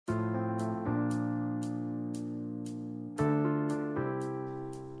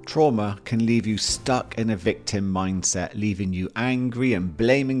Trauma can leave you stuck in a victim mindset, leaving you angry and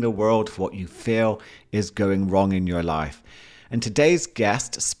blaming the world for what you feel is going wrong in your life. And today's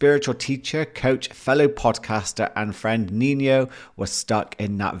guest, spiritual teacher, coach, fellow podcaster, and friend Nino, was stuck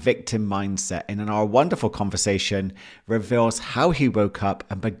in that victim mindset, and in our wonderful conversation reveals how he woke up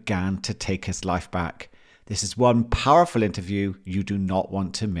and began to take his life back. This is one powerful interview you do not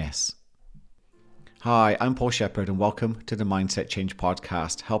want to miss. Hi, I'm Paul Shepherd, and welcome to the Mindset Change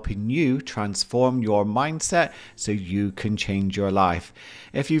Podcast, helping you transform your mindset so you can change your life.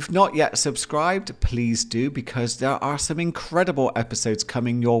 If you've not yet subscribed, please do, because there are some incredible episodes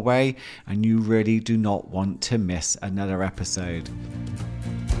coming your way, and you really do not want to miss another episode.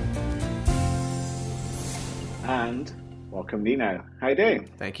 And welcome, Nino. How you doing?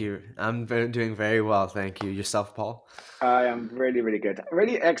 Thank you. I'm doing very well. Thank you. Yourself, Paul? I am really, really good.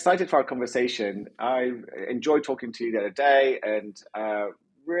 Really excited for our conversation. I enjoyed talking to you the other day and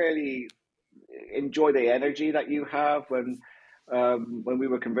really enjoy the energy that you have when we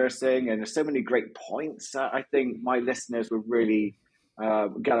were conversing. And there's so many great points that I think my listeners will really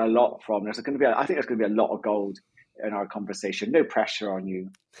get a lot from. I think there's going to be a lot of gold in our conversation. No pressure on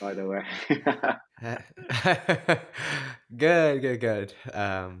you, by the way. Good.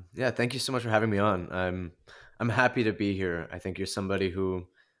 Yeah, thank you so much for having me on. I'm happy to be here. I think you're somebody who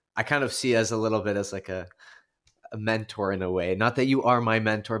I kind of see as a little bit as like a mentor in a way. Not that you are my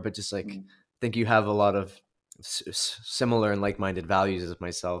mentor, but just like I think you have a lot of similar and like-minded values as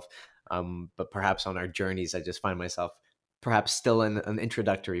myself. But perhaps on our journeys, I just find myself perhaps still in an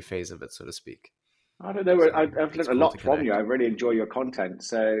introductory phase of it, so to speak. I don't know. So I've learned a lot from you. I really enjoy your content.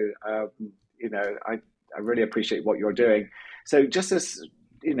 So, I really appreciate what you're doing. So just as,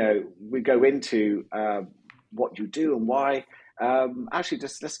 we go into what you do and why,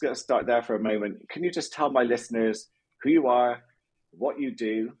 let's start there for a moment. Can you just tell my listeners who you are, what you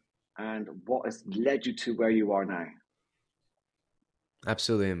do, and what has led you to where you are now?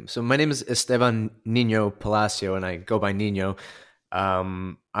 Absolutely. So my name is Esteban Nino Palacio, and I go by Nino.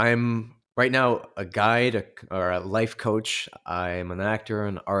 I'm right now a guide or a life coach. I'm an actor,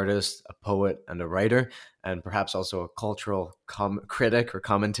 an artist, a poet, and a writer, and perhaps also a cultural critic or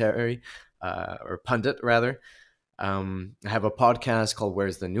commentary or pundit, rather. I have a podcast called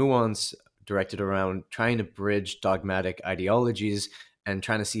Where's the Nuance, directed around trying to bridge dogmatic ideologies and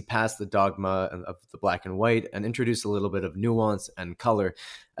trying to see past the dogma of the black and white and introduce a little bit of nuance and color,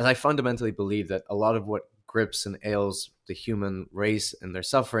 as I fundamentally believe that a lot of what grips and ails the human race and their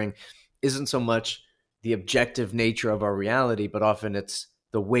suffering isn't so much the objective nature of our reality, but often it's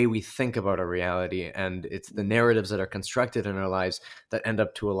the way we think about our reality, and it's the narratives that are constructed in our lives that end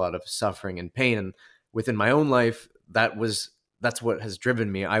up to a lot of suffering and pain. And within my own life, that's what has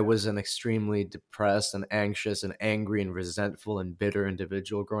driven me. I was an extremely depressed and anxious and angry and resentful and bitter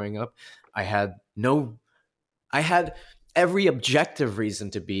individual growing up. I had every objective reason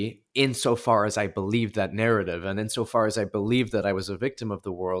to be, insofar as I believed that narrative, and insofar as I believed that I was a victim of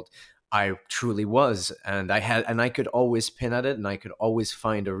the world, I truly was. And I could always pin at it, and I could always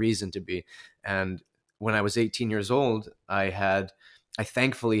find a reason to be. And when I was 18 years old, I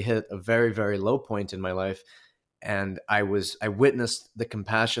thankfully hit a very, very low point in my life. And I witnessed the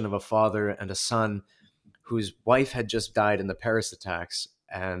compassion of a father and a son whose wife had just died in the Paris attacks.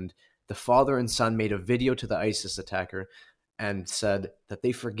 And the father and son made a video to the ISIS attacker and said that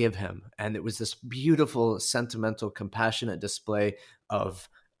they forgive him. And it was this beautiful, sentimental, compassionate display of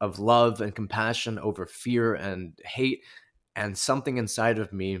love and compassion over fear and hate. And something inside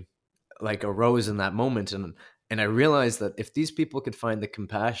of me like arose in that moment. And I realized that if these people could find the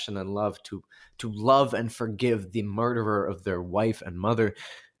compassion and love to love and forgive the murderer of their wife and mother,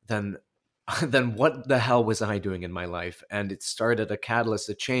 then what the hell was I doing in my life? And it started a catalyst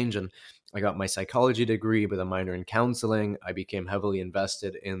to change. And I got my psychology degree with a minor in counseling. I became heavily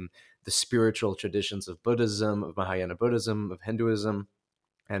invested in the spiritual traditions of Buddhism, of Mahayana Buddhism, of Hinduism,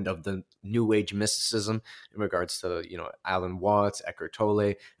 and of the New Age mysticism in regards to, Alan Watts, Eckhart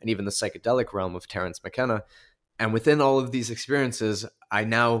Tolle, and even the psychedelic realm of Terence McKenna. And within all of these experiences, I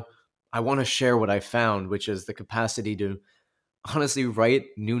want to share what I found, which is the capacity to honestly write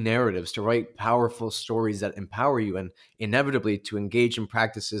new narratives, to write powerful stories that empower you, and inevitably to engage in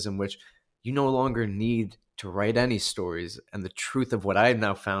practices in which you no longer need to write any stories. And the truth of what I have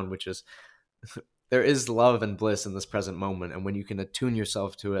now found, which is there is love and bliss in this present moment. And when you can attune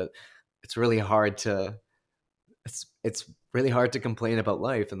yourself to it, it's really hard to complain about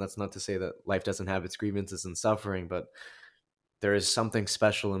life. And that's not to say that life doesn't have its grievances and suffering, but there is something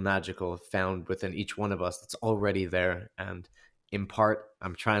special and magical found within each one of us that's already there. And in part,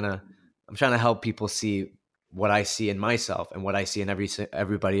 I'm trying to help people see what I see in myself and what I see in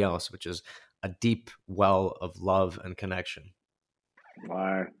everybody else, which is a deep well of love and connection.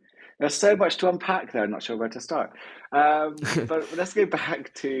 Wow. There's so much to unpack there. I'm not sure where to start. But let's go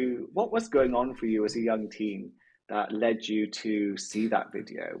back to what was going on for you as a young teen that led you to see that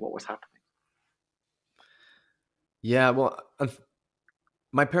video. What was happening? Yeah, well,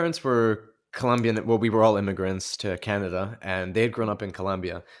 my parents were Colombian. Well, we were all immigrants to Canada, and they had grown up in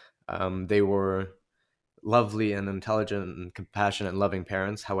Colombia. They were lovely and intelligent and compassionate and loving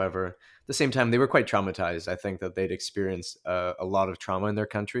parents. However, at the same time, they were quite traumatized. I think that they'd experienced a lot of trauma in their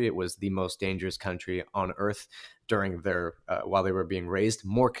country. It was the most dangerous country on earth during their while they were being raised,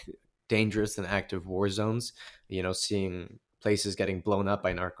 more dangerous than active war zones. You know, seeing places getting blown up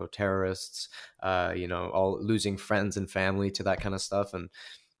by narco terrorists, you know, all losing friends and family to that kind of stuff. And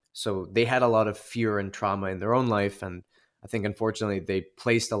so they had a lot of fear and trauma in their own life. And I think, unfortunately, they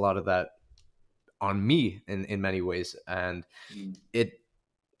placed a lot of that on me in many ways. And it,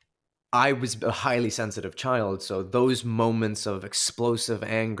 I was a highly sensitive child. So those moments of explosive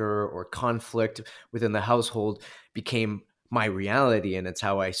anger or conflict within the household became my reality. And it's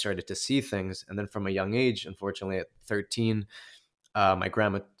how I started to see things. And then from a young age, unfortunately, at 13, my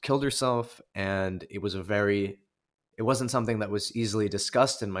grandma killed herself. And it wasn't something that was easily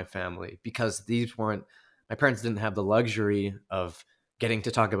discussed in my family because my parents didn't have the luxury of getting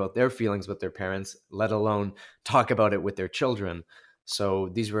to talk about their feelings with their parents, let alone talk about it with their children.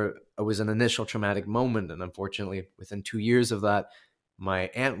 So it was an initial traumatic moment. And unfortunately, within 2 years of that,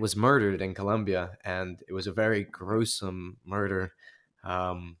 my aunt was murdered in Colombia, and it was a very gruesome murder.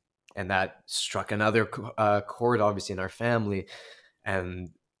 And that struck another chord, obviously, in our family.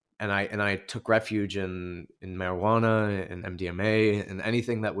 And I took refuge in marijuana and MDMA and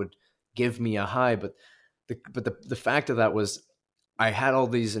anything that would give me a high. But the fact of that was I had all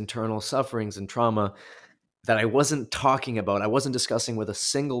these internal sufferings and trauma that I wasn't talking about. I wasn't discussing with a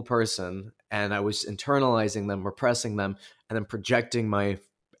single person, and I was internalizing them, repressing them, and then projecting my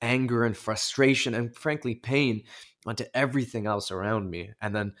anger and frustration and frankly pain onto everything else around me.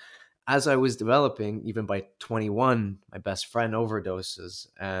 And then as I was developing, even by 21, my best friend overdoses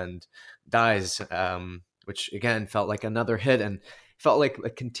and dies, which again felt like another hit and felt like a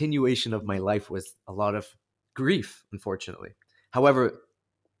continuation of my life with a lot of grief, unfortunately. However,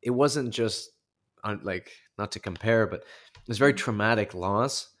 it wasn't just like, not to compare, but it was very traumatic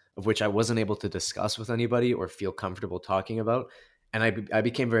loss of which I wasn't able to discuss with anybody or feel comfortable talking about. And I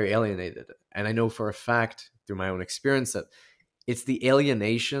became very alienated. And I know for a fact through my own experience that it's the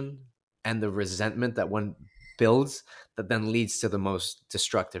alienation and the resentment that one builds that then leads to the most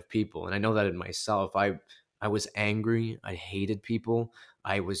destructive people. And I know that in myself. I was angry. I hated people.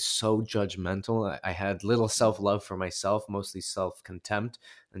 I was so judgmental. I had little self-love for myself, mostly self-contempt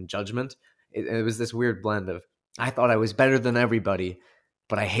and judgment. It was this weird blend of, I thought I was better than everybody,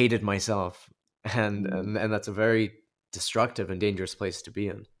 but I hated myself. And that's a very destructive and dangerous place to be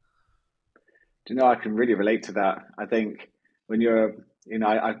in. Do you know, I can really relate to that. I think when you're,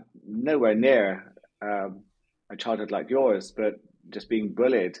 I'm nowhere near a childhood like yours, but just being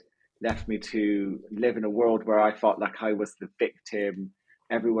bullied left me to live in a world where I felt like I was the victim,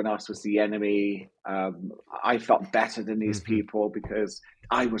 everyone else was the enemy. I felt better than these Mm-hmm. people because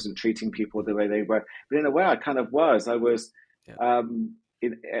I wasn't treating people the way they were. But in a way, I kind of was. I was Yeah.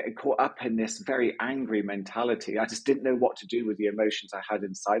 caught up in this very angry mentality. I just didn't know what to do with the emotions I had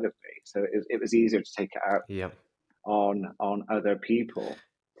inside of me. So it was easier to take it out Yeah. on other people.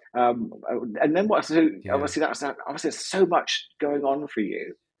 And then what? So Yeah. obviously that's obviously there's so much going on for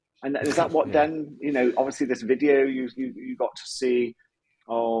you. And is that what Yeah. then? Obviously this video you got to see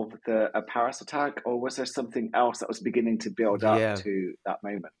of a Paris attack, or was there something else that was beginning to build up Yeah. to that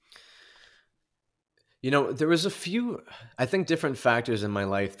moment? There was a few, I think, different factors in my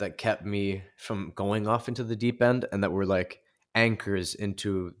life that kept me from going off into the deep end and that were like anchors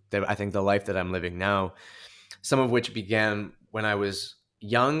into I think the life that I'm living now. Some of which began when I was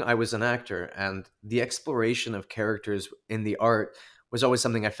young. I was an actor, and the exploration of characters in the art was always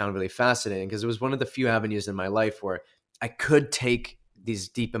something I found really fascinating because it was one of the few avenues in my life where I could take these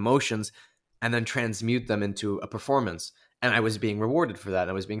deep emotions and then transmute them into a performance. And I was being rewarded for that.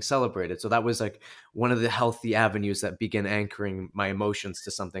 I was being celebrated. So that was like one of the healthy avenues that began anchoring my emotions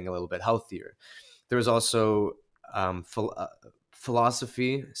to something a little bit healthier. There was also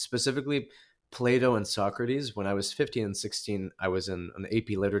philosophy, specifically Plato and Socrates. When I was 15 and 16, I was in an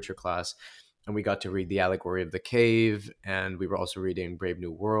AP literature class, and we got to read The Allegory of the Cave, and we were also reading Brave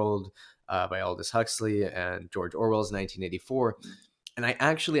New World by Aldous Huxley and George Orwell's 1984. And I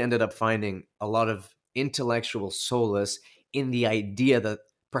actually ended up finding a lot of intellectual solace in the idea that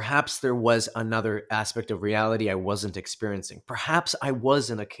Perhaps there was another aspect of reality I wasn't experiencing. Perhaps I was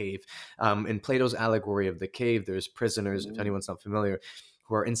in a cave. In Plato's allegory of the cave, there's prisoners, if anyone's not familiar,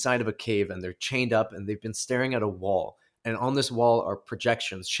 who are inside of a cave and they're chained up and they've been staring at a wall. And on this wall are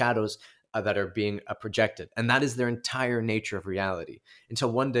projections, shadows that are being projected. And that is their entire nature of reality.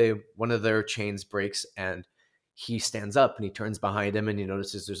 Until one day, one of their chains breaks and he stands up and he turns behind him and he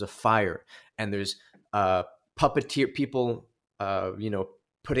notices there's a fire and there's puppeteer people,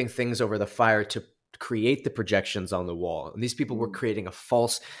 putting things over the fire to create the projections on the wall. And these people were creating a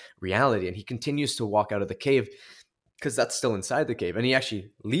false reality. And he continues to walk out of the cave because that's still inside the cave. And he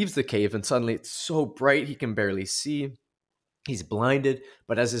actually leaves the cave and suddenly it's so bright he can barely see. He's blinded,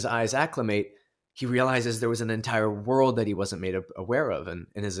 but as his eyes acclimate, he realizes there was an entire world that he wasn't made aware of. And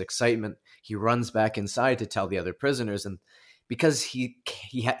in his excitement, he runs back inside to tell the other prisoners. And because he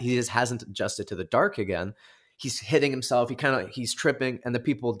just hasn't adjusted to the dark again, he's hitting himself. He's tripping, and the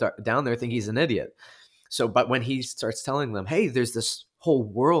people down there think he's an idiot. So, but when he starts telling them, "Hey, there's this whole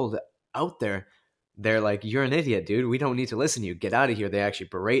world out there," they're like, "You're an idiot, dude. We don't need to listen to you. Get out of here." They actually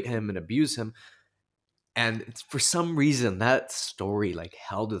berate him and abuse him. And for some reason, that story like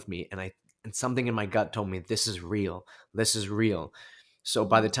held with me, and something in my gut told me this is real. This is real. So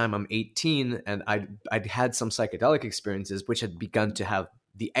by the time I'm 18, and I'd had some psychedelic experiences, which had begun to have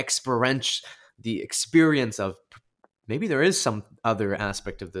the experience of maybe there is some other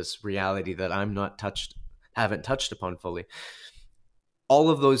aspect of this reality that haven't touched upon fully. All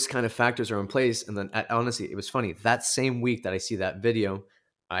of those kind of factors are in place. And then honestly, it was funny. That same week that I see that video,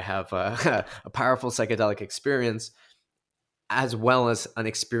 I have a powerful psychedelic experience, as well as an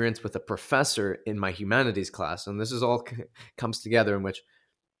experience with a professor in my humanities class. And this is all comes together in which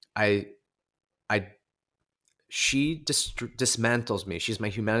she dismantles me. She's my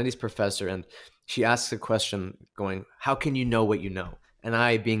humanities professor, and she asks a question going, "How can you know what you know?" And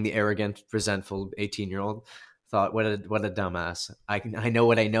I, being the arrogant, resentful 18-year-old, thought, what a dumbass. I know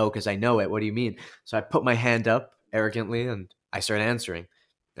what I know because I know it. What do you mean? So I put my hand up arrogantly and I start answering.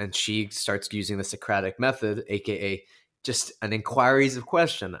 And she starts using the Socratic method, aka just an inquiries of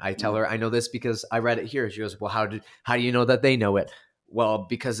question. I tell her, "I know this because I read it here." She goes, "Well, how do you know that they know it?" "Well,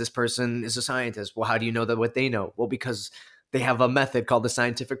 because this person is a scientist." "Well, how do you know that what they know?" "Well, because they have a method called the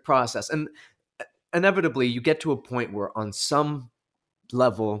scientific process." And inevitably, you get to a point where on some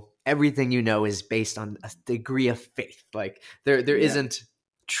level, everything you know is based on a degree of faith. Like there isn't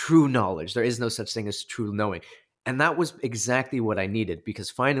true knowledge. There is no such thing as true knowing. And that was exactly what I needed, because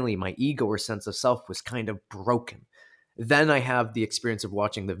finally my ego or sense of self was kind of broken. Then I have the experience of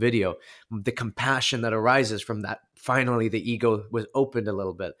watching the video, the compassion that arises from that. Finally, the ego was opened a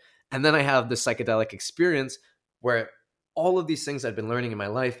little bit. And then I have the psychedelic experience where all of these things I've been learning in my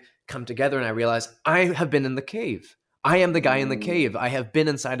life come together, and I realize I have been in the cave. I am the guy in the cave. I have been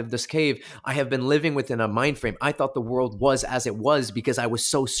inside of this cave. I have been living within a mind frame. I thought the world was as it was because I was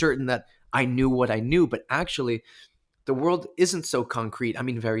so certain that I knew what I knew. But actually, the world isn't so concrete. I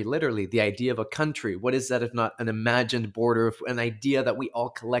mean, very literally, the idea of a country, what is that if not an imagined border, an idea that we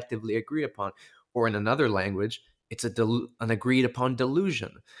all collectively agree upon? Or in another language, it's an agreed upon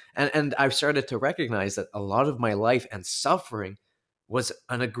delusion. And I've started to recognize that a lot of my life and suffering was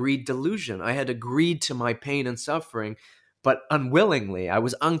an agreed delusion. I had agreed to my pain and suffering, but unwillingly. I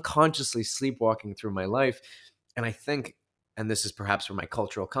was unconsciously sleepwalking through my life. And I think, and this is perhaps where my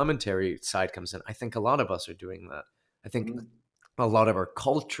cultural commentary side comes in, I think a lot of us are doing that. I think a lot of our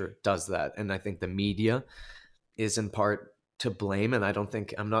culture does that. And I think the media is in part to blame. And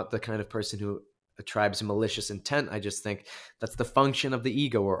I'm not the kind of person who attributes malicious intent. I just think that's the function of the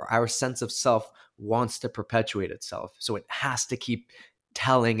ego, or our sense of self wants to perpetuate itself. So it has to keep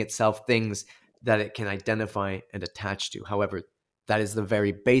telling itself things that it can identify and attach to. However, that is the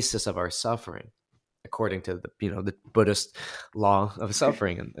very basis of our suffering, according to the Buddhist law of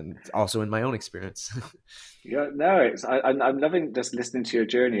suffering, and also in my own experience. I'm loving just listening to your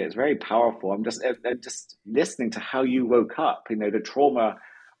journey. It's very powerful. I'm just listening to how you woke up. The trauma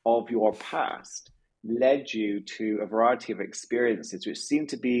of your past led you to a variety of experiences, which seem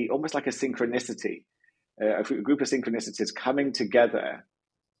to be almost like a synchronicity, a group of synchronicities coming together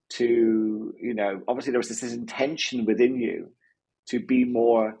to, obviously there was this intention within you to be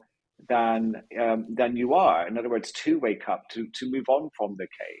more than you are. In other words, to wake up, to move on from the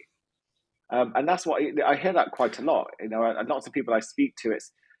cave. And that's what I hear that quite a lot. And lots of people I speak to,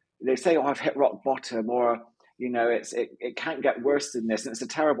 they say, "Oh, I've hit rock bottom," or it can't get worse than this, and it's a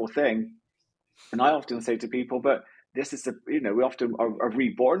terrible thing. And I often say to people, but this is we often are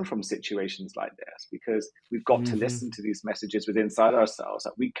reborn from situations like this because we've got to listen to these messages within inside ourselves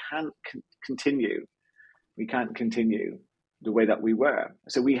that we can't continue. We can't continue. the way that we were.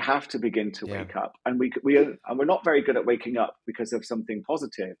 So we have to begin to Yeah. wake up, and we're not very good at waking up because of something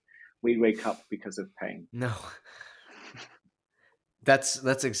positive. We wake up because of pain. No.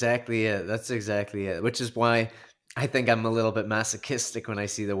 That's exactly it. That's exactly it. Which is why I think I'm a little bit masochistic when I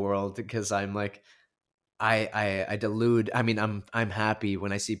see the world, because I'm like, I delude. I mean, I'm happy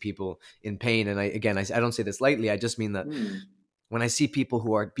when I see people in pain, and I don't say this lightly. I just mean that Mm. when I see people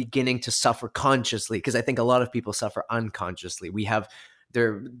who are beginning to suffer consciously, because I think a lot of people suffer unconsciously. We have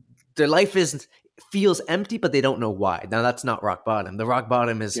their life feels empty, but they don't know why. Now that's not rock bottom. The rock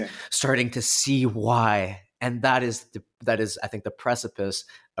bottom is Yeah. starting to see why, and that is I think the precipice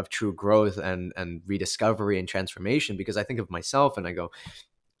of true growth and rediscovery and transformation. Because I think of myself and I go,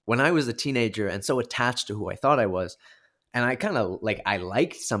 when I was a teenager and so attached to who I thought I was, and I kind of I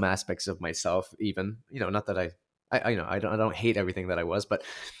liked some aspects of myself, even, not that I don't hate everything that I was, but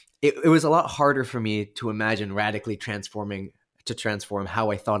it was a lot harder for me to imagine radically transform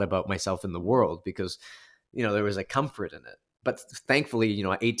how I thought about myself in the world, because there was a comfort in it. But thankfully,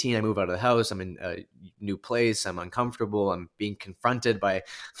 at 18, I move out of the house. I'm in a new place. I'm uncomfortable. I'm being confronted by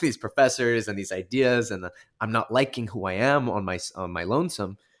these professors and these ideas, and I'm not liking who I am on my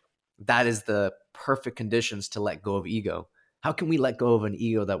lonesome. That is the perfect conditions to let go of ego. How can we let go of an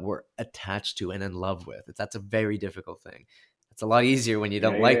ego that we're attached to and in love with? That's a very difficult thing. It's a lot easier when you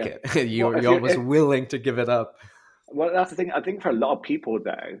don't like it. Well, You're almost willing to give it up. well, that's the thing. I think for a lot of people,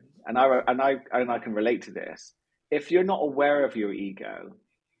 though, and I can relate to this. If you're not aware of your ego,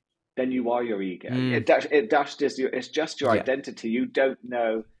 then you are your ego. It's just your Yeah. identity. You don't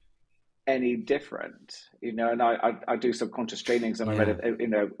know any different, and I do subconscious trainings and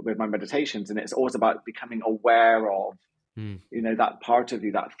with my meditations, and it's always about becoming aware of that part of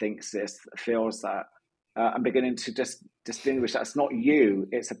you that thinks this, feels that, and beginning to just distinguish that's not you,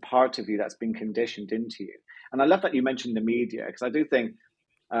 it's a part of you that's been conditioned into you. And I love that you mentioned the media, because I do think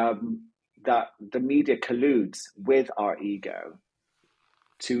that the media colludes with our ego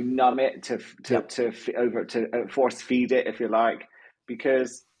to numb it, to force feed it, if you like,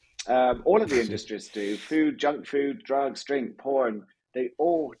 because all of the industries do. Food, junk food, drugs, drink, porn, they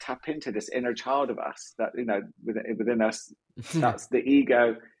all tap into this inner child of us that, within us, that's the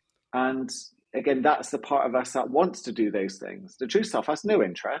ego. And again, that's the part of us that wants to do those things. The true self has no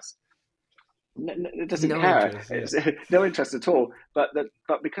interest. It doesn't care. Interest, yeah. No interest at all. But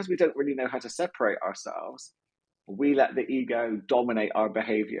because we don't really know how to separate ourselves, we let the ego dominate our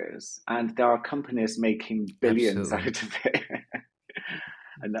behaviors, and there are companies making billions out of it.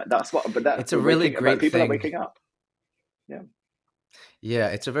 And that's what. But that's it's a really great people thing. Are waking up. Yeah,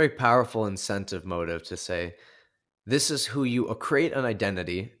 it's a very powerful incentive motive to say, this is who you create an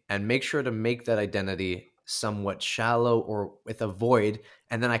identity, and make sure to make that identity somewhat shallow or with a void,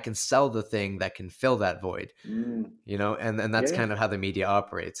 and then I can sell the thing that can fill that void. And that's kind of how the media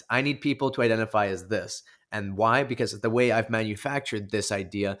operates. I need people to identify as this. And why? Because the way I've manufactured this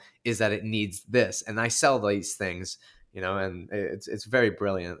idea is that it needs this, and I sell these things, and it's very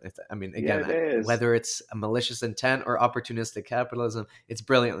brilliant. Whether it's a malicious intent or opportunistic capitalism, it's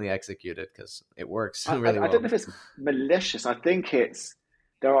brilliantly executed because it works really well. I don't know if it's malicious. I think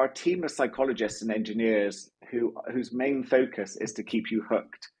there are a team of psychologists and engineers whose main focus is to keep you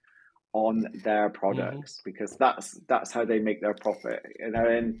hooked on their products, because that's how they make their profit.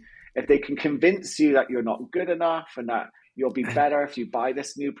 And if they can convince you that you're not good enough and that you'll be better if you buy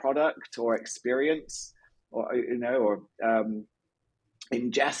this new product or experience, or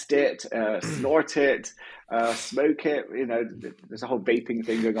ingest it, snort it, smoke it. There's a whole vaping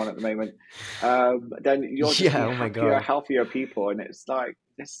thing going on at the moment. Then you're just happier, healthier people, and it's like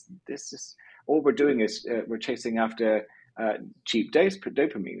this is all we're doing is we're chasing after cheap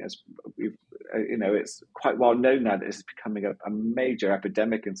dopamine. It's quite well known now that it's becoming a major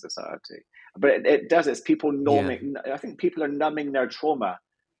epidemic in society. But it's people numbing. I think people are numbing their trauma,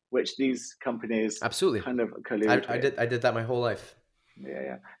 which these companies absolutely kind of collude. I did that my whole life.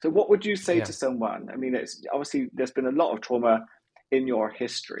 Yeah. So what would you say to someone? I mean, it's obviously there's been a lot of trauma in your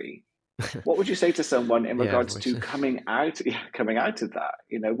history. What would you say to someone in regards to coming out of that?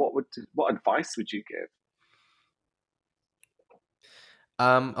 What advice would you give?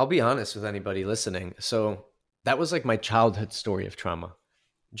 I'll be honest with anybody listening. So that was like my childhood story of trauma.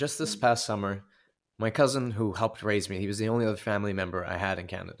 Just this past summer, my cousin who helped raise me, he was the only other family member I had in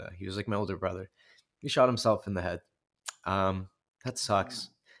Canada. He was like my older brother. He shot himself in the head. That sucks.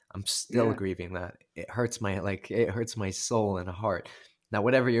 I'm still grieving that. It hurts my soul and heart. Now,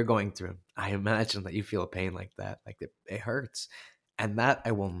 whatever you're going through, I imagine that you feel a pain like that. Like it hurts. And that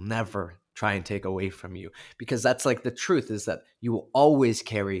I will never try and take away from you, because that's like the truth, is that you will always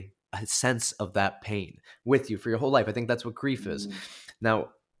carry a sense of that pain with you for your whole life. I think that's what grief is. Now,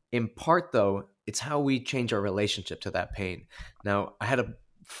 in part, though, it's how we change our relationship to that pain. Now, I had a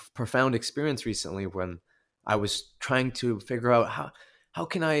profound experience recently when I was trying to figure out how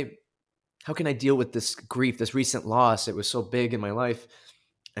can I deal with this grief, this recent loss. It was so big in my life.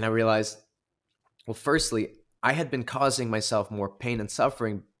 And I realized, well, firstly, I had been causing myself more pain and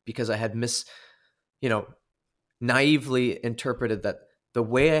suffering because I had naively interpreted that the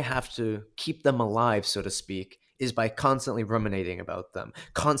way I have to keep them alive, so to speak, is by constantly ruminating about them,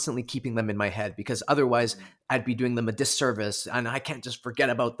 constantly keeping them in my head, because otherwise I'd be doing them a disservice and I can't just forget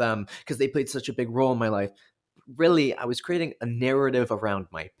about them because they played such a big role in my life. Really, I was creating a narrative around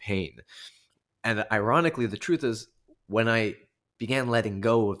my pain. And ironically, the truth is, when I began letting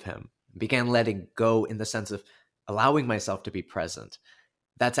go of him, began letting go in the sense of allowing myself to be present,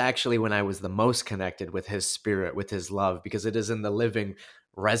 that's actually when I was the most connected with his spirit, with his love, because it is in the living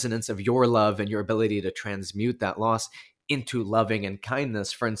resonance of your love and your ability to transmute that loss into loving and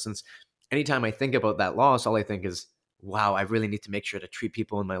kindness. For instance, anytime I think about that loss, all I think is, wow, I really need to make sure to treat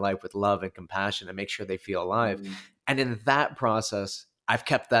people in my life with love and compassion and make sure they feel alive. And in that process, I've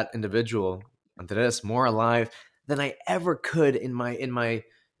kept that individual, Andres, more alive than I ever could in my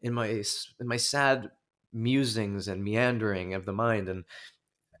sad musings and meandering of the mind.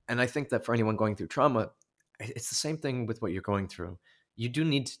 And I think that for anyone going through trauma, it's the same thing with what you're going through. You do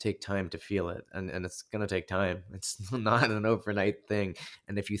need to take time to feel it, and it's going to take time. It's not an overnight thing.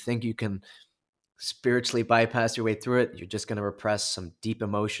 And if you think you can spiritually bypass your way through it, you're just going to repress some deep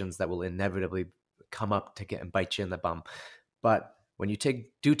emotions that will inevitably come up to get and bite you in the bum. But when you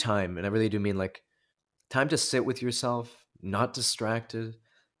take due time, and I really do mean like time to sit with yourself, not distracted,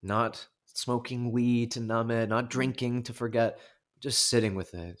 not smoking weed to numb it, not drinking to forget, just sitting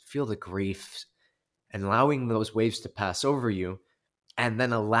with it, feel the grief and allowing those waves to pass over you, and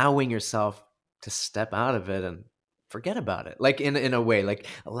then allowing yourself to step out of it and forget about it. Like in a way, like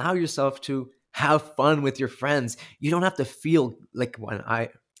allow yourself to have fun with your friends. You don't have to feel like when I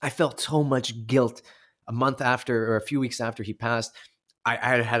felt so much guilt a month after or a few weeks after he passed. I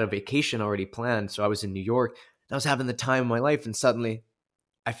had a vacation already planned. So I was in New York and I was having the time of my life. And suddenly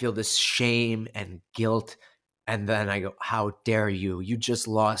I feel this shame and guilt. And then I go, how dare you? You just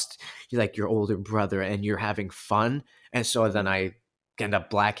lost your older brother and you're having fun. And so then I end up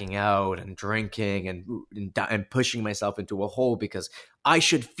blacking out and drinking and pushing myself into a hole because I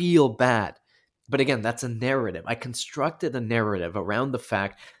should feel bad. But again, that's a narrative. I constructed a narrative around the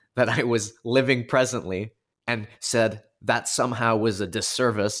fact that I was living presently and said that somehow was a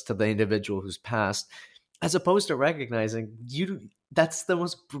disservice to the individual who's passed, as opposed to recognizing that's the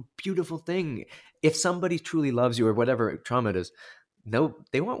most beautiful thing. If somebody truly loves you or whatever trauma it is, no,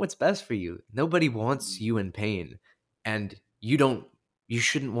 they want what's best for you. Nobody wants you in pain, and you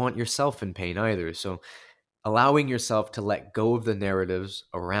shouldn't want yourself in pain either. So allowing yourself to let go of the narratives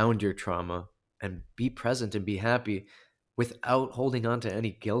around your trauma and be present and be happy without holding on to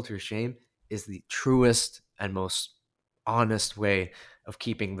any guilt or shame is the truest and most honest way of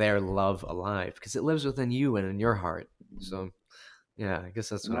keeping their love alive, because it lives within you and in your heart. So yeah, I guess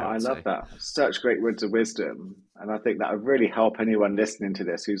that's what I would love say. that. Such great words of wisdom. And I think that would really help anyone listening to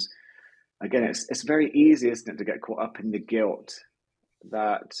this who's, again, it's very easy, isn't it, to get caught up in the guilt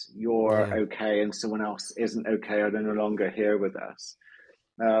that you're Yeah. okay and someone else isn't okay or they're no longer here with us.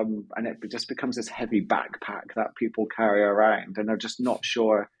 And it just becomes this heavy backpack that people carry around and they're just not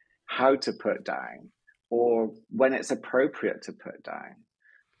sure how to put down or when it's appropriate to put down.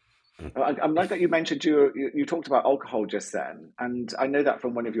 I'm like that you mentioned you talked about alcohol just then, and I know that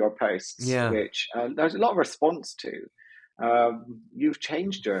from one of your posts, Yeah. which there's a lot of response to. You've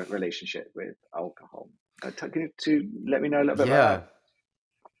changed your relationship with alcohol. Can you to let me know a little bit about Yeah. that?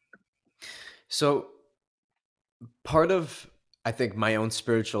 So part of, I think, my own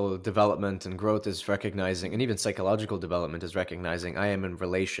spiritual development and growth is recognizing, and even psychological development is recognizing I am in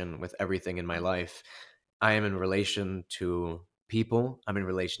relation with everything in my life. I am in relation to people. I'm in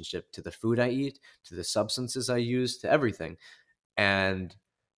relationship to the food I eat, to the substances I use, to everything. And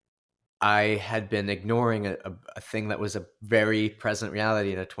I had been ignoring a thing that was a very present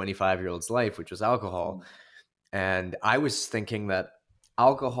reality in a 25-year-old's life, which was alcohol. And I was thinking that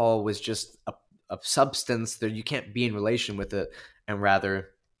alcohol was just a substance that you can't be in relation with it. And rather,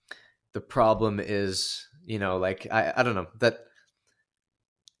 the problem is, like, I don't know, that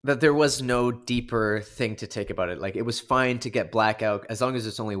there was no deeper thing to take about it. Like, it was fine to get blackout as long as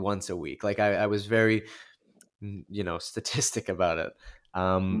it's only once a week. Like, I was very, statistic about it.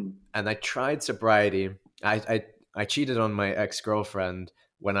 Mm. And I tried sobriety. I cheated on my ex-girlfriend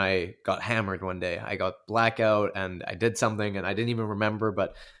when I got hammered one day. I got blackout and I did something and I didn't even remember,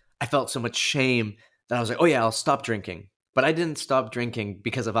 but I felt so much shame that I was like, oh yeah, I'll stop drinking. But I didn't stop drinking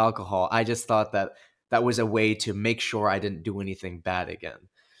because of alcohol. I just thought that that was a way to make sure I didn't do anything bad again.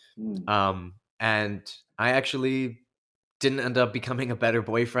 Mm. And I actually didn't end up becoming a better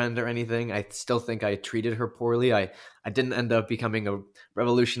boyfriend or anything. I still think I treated her poorly. I didn't end up becoming a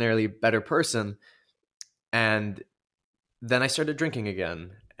revolutionarily better person. And then I started drinking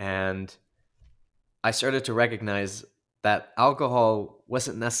again. And I started to recognize that alcohol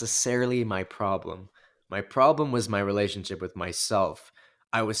wasn't necessarily my problem. My problem was my relationship with myself.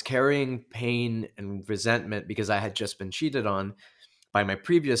 I was carrying pain and resentment because I had just been cheated on by my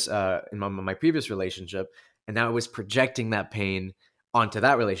previous in my previous relationship, and now I was projecting that pain onto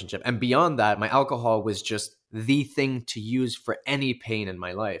that relationship. And beyond that, my alcohol was just the thing to use for any pain in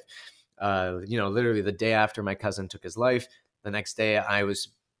my life. Literally the day after my cousin took his life, the next day I was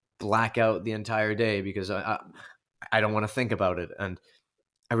blackout the entire day because I don't want to think about it. And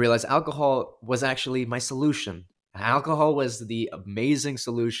I realized alcohol was actually my solution. Alcohol was the amazing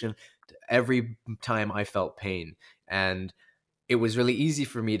solution to every time I felt pain. And it was really easy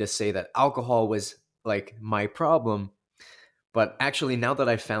for me to say that alcohol was like my problem. But actually, now that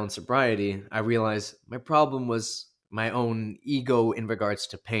I found sobriety, I realized my problem was my own ego in regards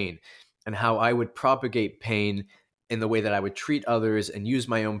to pain and how I would propagate pain in the way that I would treat others and use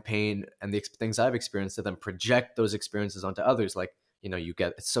my own pain and the things I've experienced to then project those experiences onto others. Like,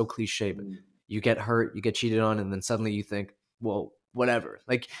 it's so cliche, but you get hurt, you get cheated on, and then suddenly you think, well, whatever.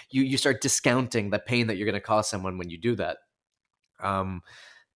 Like you start discounting the pain that you're going to cause someone when you do that.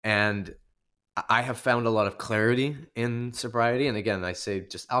 And I have found a lot of clarity in sobriety. And again, I say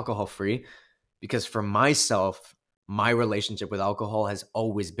just alcohol free because for myself, my relationship with alcohol has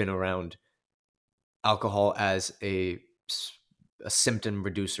always been around alcohol as a symptom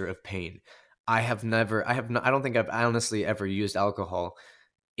reducer of pain. I don't think I've honestly ever used alcohol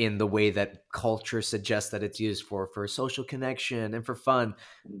in the way that culture suggests that it's used for social connection and for fun.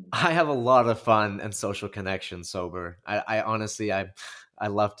 I have a lot of fun and social connection sober. I honestly, I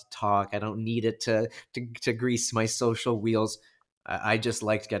love to talk. I don't need it to grease my social wheels. I just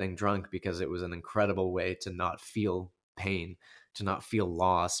liked getting drunk because it was an incredible way to not feel pain, to not feel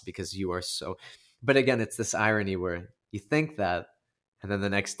loss because you are so. But again, it's this irony where you think that, and then the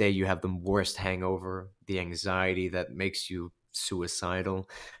next day you have the worst hangover, the anxiety that makes you suicidal,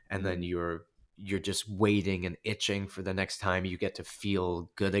 and then you're just waiting and itching for the next time you get to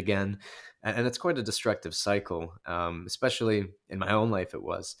feel good again. And it's quite a destructive cycle, especially in my own life it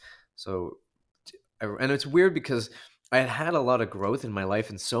was. So, and it's weird because I had a lot of growth in my life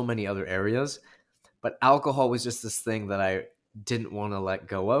in so many other areas, but alcohol was just this thing that I didn't want to let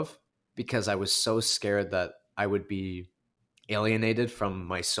go of because I was so scared that I would be alienated from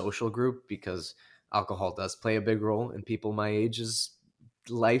my social group, because alcohol does play a big role in people my age's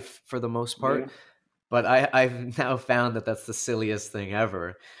life for the most part. Yeah. But I've now found that that's the silliest thing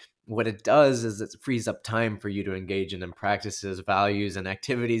ever. What it does is it frees up time for you to engage in practices, values, and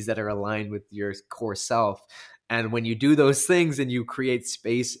activities that are aligned with your core self. And when you do those things and you create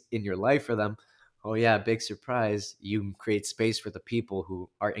space in your life for them, oh yeah, big surprise, you create space for the people who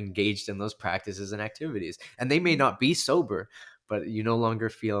are engaged in those practices and activities. And they may not be sober, but you no longer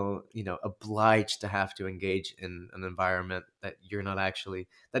feel, obliged to have to engage in an environment that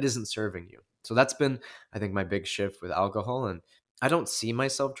that isn't serving you. So that's been, I think, my big shift with alcohol. And I don't see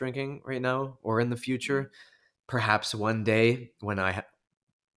myself drinking right now or in the future. Perhaps one day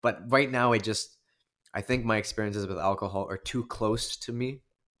but right now I think my experiences with alcohol are too close to me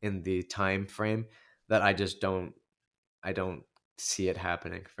in the time frame that I don't see it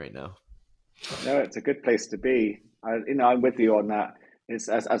happening right now. No, it's a good place to be. I'm with you on that. It's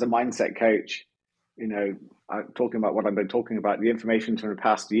as a mindset coach, I'm talking about what I've been talking about, the information from the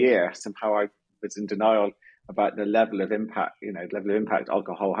past year. Somehow I was in denial about the level of impact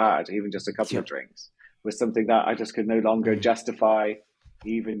alcohol had. Even just a couple of drinks was something that I just could no longer justify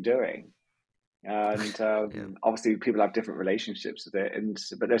even doing. And obviously, people have different relationships with it,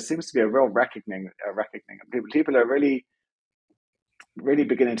 but there seems to be a real reckoning. People are really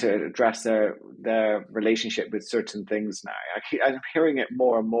beginning to address their relationship with certain things now. I'm hearing it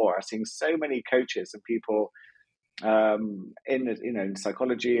more and more. I'm seeing so many coaches and people in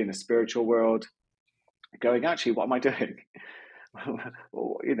psychology, in the spiritual world, going, actually, what am I doing?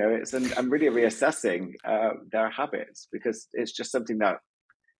 I'm really reassessing their habits, because it's just something that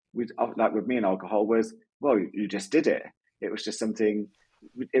like with me and alcohol was, well, you just did it. It was just something.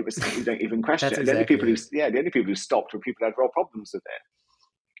 It was, you don't even question it. Exactly the only people who stopped were people who had real problems with it.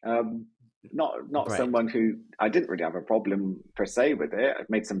 Not someone who, I didn't really have a problem per se with it. I've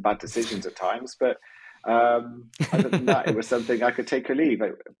made some bad decisions at times, but Other than that, it was something I could take or leave.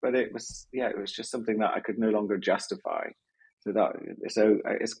 But it was, yeah, it was just something that I could no longer justify. So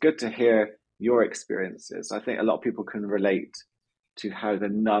it's good to hear your experiences. I think a lot of people can relate to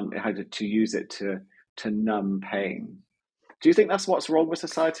to use it to numb pain. Do you think that's what's wrong with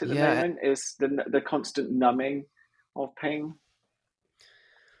society at the Yeah, moment? Is the constant numbing of pain?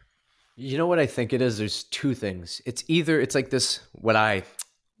 you know what I think it is? There's two things. It's either it's like this what I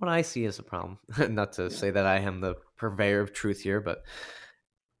see as a problem. Not to Yeah. say that I am the purveyor of truth here, but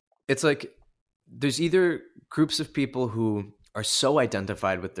it's like there's either groups of people who are so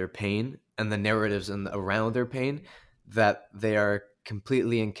identified with their pain and the narratives around their pain that they are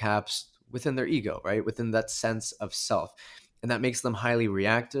completely encapsulated within their ego, right? Within that sense of self. And that makes them highly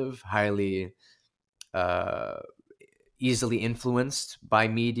reactive, highly uh, easily influenced by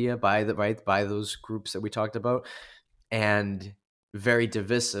media, by those groups that we talked about, and very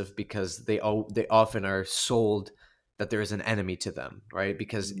divisive because they often are sold that there is an enemy to them, right?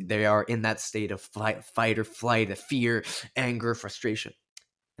 Because Mm. they are in that state of fight or flight, of fear, anger, frustration.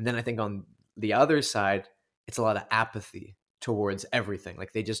 And then I think on the other side, it's a lot of apathy towards everything.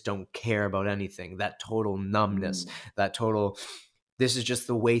 Like they just don't care about anything. That total numbness, Mm. that total, this is just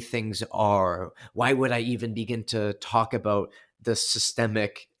the way things are. Why would I even begin to talk about the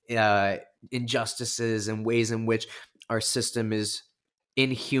systemic injustices and ways in which our system is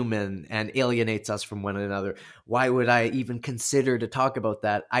inhuman and alienates us from one another? Why would I even consider to talk about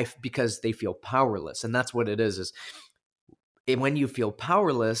that? Because they feel powerless, and that's what it is when you feel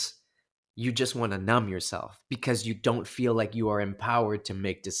powerless, you just want to numb yourself because you don't feel like you are empowered to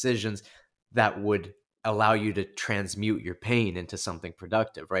make decisions that would allow you to transmute your pain into something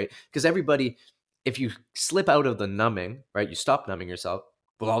productive, right? Because everybody, if you slip out of the numbing, right, you stop numbing yourself,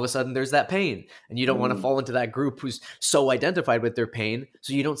 well, all of a sudden there's that pain, and you don't want to Mm. fall into that group who's so identified with their pain,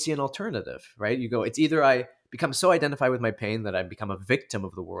 so you don't see an alternative, right? You go, it's either I become so identified with my pain that I become a victim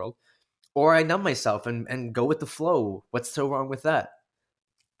of the world, or I numb myself and go with the flow. What's so wrong with that?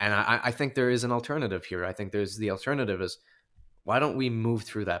 And I think there is an alternative here. I think there's the alternative is why don't we move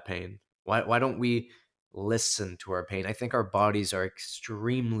through that pain? Why don't we listen to our pain? I think our bodies are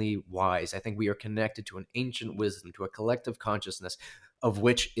extremely wise. I think we are connected to an ancient wisdom, to a collective consciousness of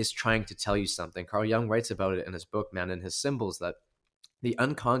which is trying to tell you something. Carl Jung writes about it in his book, Man and His Symbols, that the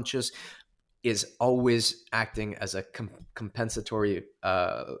unconscious is always acting as a compensatory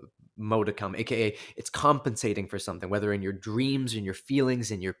modicum, aka it's compensating for something, whether in your dreams, in your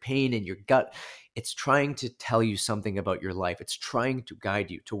feelings, in your pain, in your gut. It's trying to tell you something about your life. It's trying to guide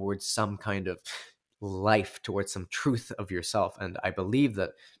you towards some kind of life, towards some truth of yourself. And I believe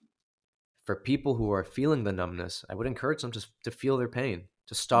that for people who are feeling the numbness, I would encourage them to feel their pain,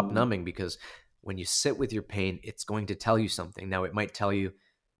 to stop Mm. numbing, because when you sit with your pain, it's going to tell you something. Now, it might tell you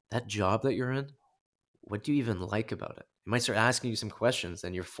that job that you're in, what do you even like about it? It might start asking you some questions,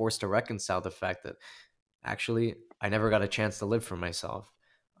 and you're forced to reconcile the fact that actually, I never got a chance to live for myself.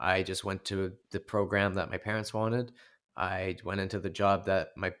 I just went to the program that my parents wanted. I went into the job that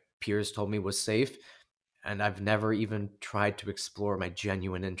my peers told me was safe, and I've never even tried to explore my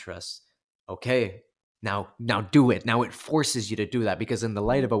genuine interests. Okay, now do it. Now it forces you to do that, because in the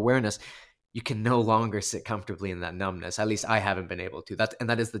light of Mm. awareness, you can no longer sit comfortably in that numbness. At least I haven't been able to.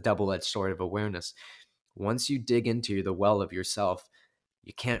 That is the double-edged sword of awareness. Once you dig into the well of yourself,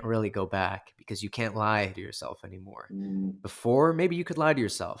 you can't really go back because you can't lie to yourself anymore. Mm. Before, maybe you could lie to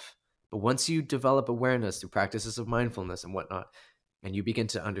yourself, but once you develop awareness through practices of mindfulness and whatnot, and you begin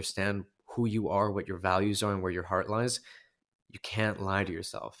to understand who you are, what your values are, and where your heart lies, you can't lie to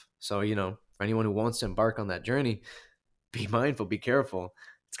yourself. So, for anyone who wants to embark on that journey, be mindful, be careful.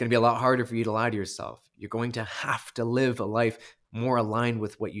 It's going to be a lot harder for you to lie to yourself. You're going to have to live a life more aligned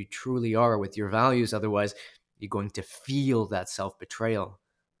with what you truly are, with your values. Otherwise, you're going to feel that self-betrayal.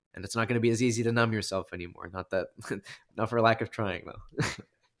 And it's not going to be as easy to numb yourself anymore. Not that, not for lack of trying, though.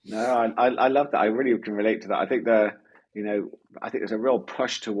 No, I love that. I really can relate to that. You know, I think there's a real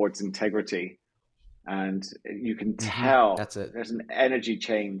push towards integrity, and you can tell That's it. there's an energy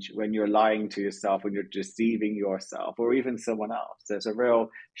change when you're lying to yourself, when you're deceiving yourself, or even someone else. There's a real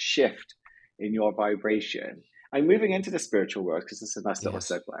shift in your vibration. And moving into the spiritual world, because this is a nice little Yes.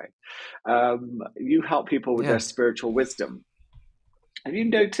 segue. You help people with their Yeah. spiritual wisdom. Have you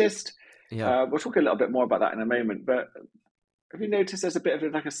noticed? Yeah. We'll talk a little bit more about that in a moment, but have you noticed there's a bit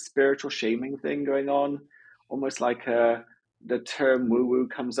of like a spiritual shaming thing going on? Almost like the term woo woo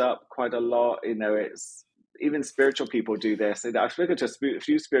comes up quite a lot. You know, it's even spiritual people do this. And I've spoken to a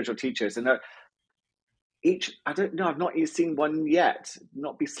few spiritual teachers, and I don't know, I've not seen one yet,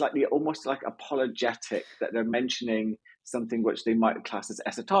 not be slightly almost like apologetic that they're mentioning something which they might class as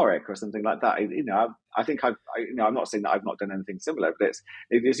esoteric or something like that. I think I'm not saying that I've not done anything similar, but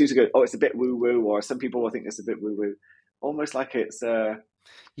it's used to go, oh, it's a bit woo woo, or some people will think it's a bit woo woo, almost like it's a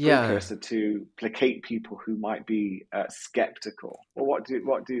Yeah, precursor to placate people who might be skeptical. Well, what do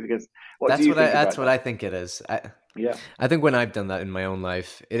that's you what think that's about what that? I think it is. Yeah, I think when I've done that in my own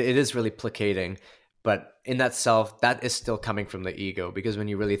life, it is really placating. But in that self, that is still coming from the ego, because when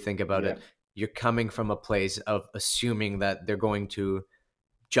you really think about yeah, it, you're coming from a place of assuming that they're going to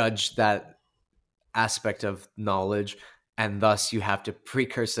judge that aspect of knowledge, and thus you have to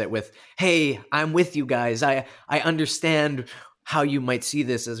precurse it with, hey, I'm with you guys, I understand how you might see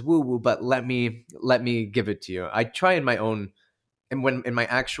this as woo woo, but let me give it to you. I try in my own, and when in my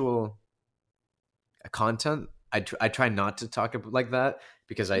actual content, I try not to talk about like that,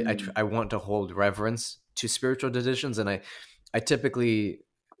 because mm, I want to hold reverence to spiritual traditions. And I typically,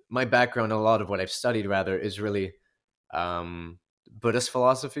 my background, a lot of what I've studied rather, is really um, Buddhist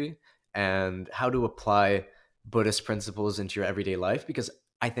philosophy and how to apply Buddhist principles into your everyday life, because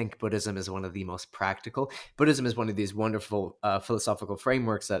I think Buddhism is one of the most practical. Buddhism is one of these wonderful philosophical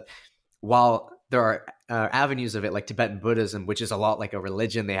frameworks that, while there are avenues of it like Tibetan Buddhism, which is a lot like a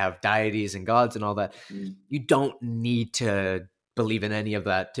religion, they have deities and gods and all that, mm, you don't need to believe in any of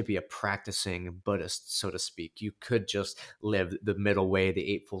that to be a practicing Buddhist, so to speak. You could just live the middle way,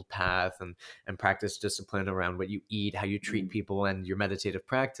 the Eightfold Path, and practice discipline around what you eat, how you treat mm, people, and your meditative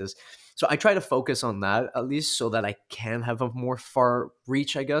practice. So I try to focus on that, at least so that I can have a more far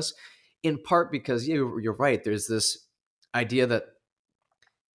reach, I guess, in part because you're right. There's this idea that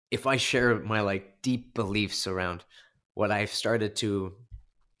if I share my like deep beliefs around what I've started to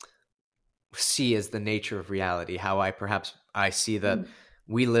see as the nature of reality, how I see that mm,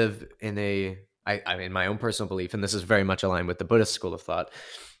 we live in I mean, my own personal belief, and this is very much aligned with the Buddhist school of thought.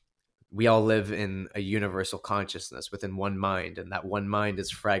 We all live in a universal consciousness within one mind, and that one mind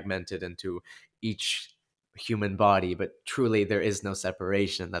is fragmented into each human body, but truly there is no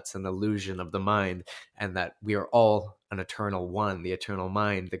separation. That's an illusion of the mind, and that we are all an eternal one, the eternal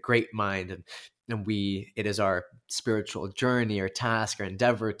mind, the great mind. And it is our spiritual journey or task or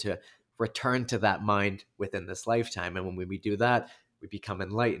endeavor to return to that mind within this lifetime. And when we do that, we become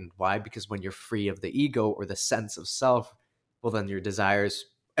enlightened. Why? Because when you're free of the ego or the sense of self, well, then your desires,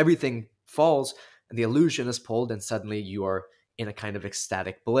 everything falls, and the illusion is pulled, and suddenly you are in a kind of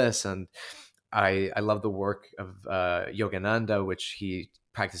ecstatic bliss. And I love the work of Yogananda, which he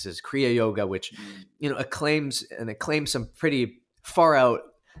practices Kriya Yoga, which mm. acclaims some pretty far out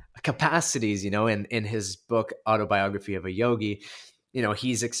capacities. In his book Autobiography of a Yogi,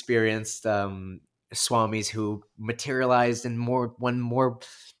 he's experienced swamis who materialized in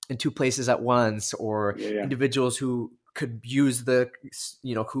two places at once, or Yeah, yeah. individuals who could use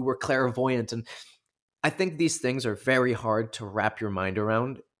who were clairvoyant. And I think these things are very hard to wrap your mind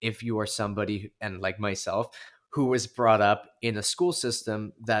around if you are somebody, and like myself, who was brought up in a school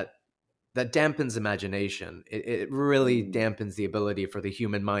system that dampens imagination. It really Mm, dampens the ability for the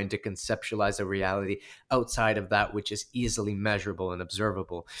human mind to conceptualize a reality outside of that which is easily measurable and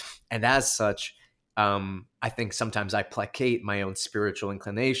observable. And as such, I think sometimes I placate my own spiritual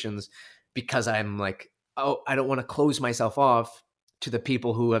inclinations, because I'm like, oh, I don't want to close myself off to the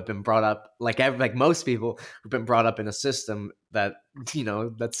people who have been brought up, like most people who've been brought up in a system that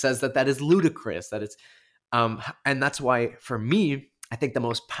that says that is ludicrous, that it's and that's why, for me, I think the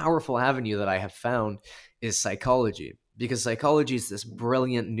most powerful avenue that I have found is psychology, because psychology is this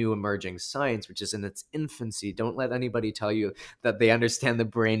brilliant new emerging science which is in its infancy. Don't let anybody tell you that they understand the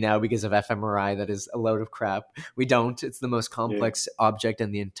brain now because of fMRI. That is a load of crap. We don't. It's the most yeah. complex object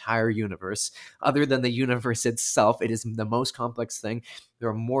in the entire universe. Other than the universe itself, it is the most complex thing. There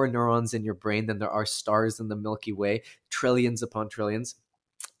are more neurons in your brain than there are stars in the Milky Way, trillions upon trillions.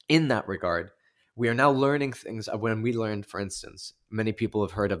 In that regard, we are now learning things. When we learned, for instance, many people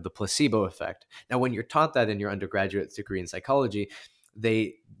have heard of the placebo effect. Now, when you're taught that in your undergraduate degree in psychology,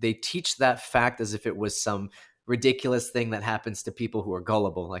 they teach that fact as if it was some ridiculous thing that happens to people who are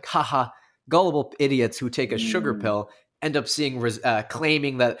gullible. Like, haha, gullible idiots who take a sugar Mm, pill end up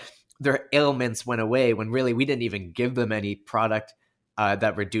claiming that their ailments went away, when really we didn't even give them any product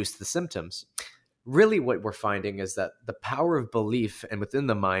that reduced the symptoms. Really what we're finding is that the power of belief and within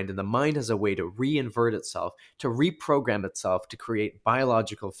the mind, and the mind has a way to reinvert itself, to reprogram itself, to create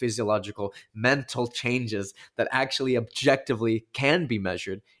biological, physiological, mental changes that actually objectively can be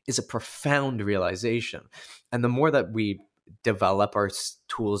measured, is a profound realization. And the more that we develop our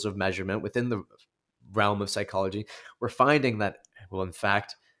tools of measurement within the realm of psychology, we're finding that, well, in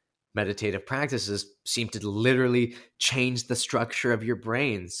fact, meditative practices seem to literally change the structure of your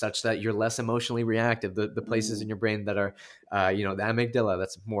brain such that you're less emotionally reactive. The places in your brain that are, the amygdala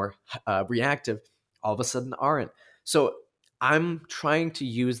that's more reactive, all of a sudden aren't. So I'm trying to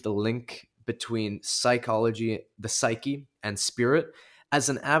use the link between psychology, the psyche, and spirit as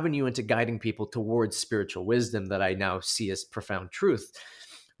an avenue into guiding people towards spiritual wisdom that I now see as profound truth,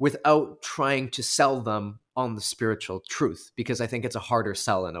 without trying to sell them on the spiritual truth, because I think it's a harder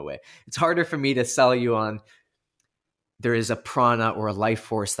sell in a way. It's harder for me to sell you on there is a prana or a life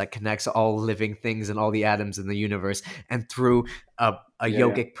force that connects all living things and all the atoms in the universe. And through a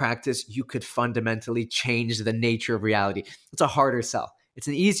yogic practice, you could fundamentally change the nature of reality. It's a harder sell. It's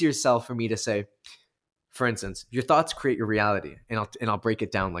an easier sell for me to say, for instance, your thoughts create your reality. And I'll break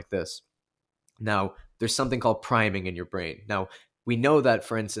it down like this. Now, there's something called priming in your brain. Now, we know that,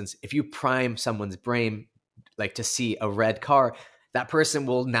 for instance, if you prime someone's brain, like to see a red car, that person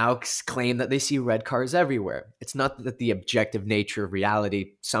will now claim that they see red cars everywhere. It's not that the objective nature of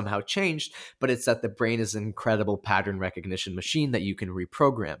reality somehow changed, but it's that the brain is an incredible pattern recognition machine that you can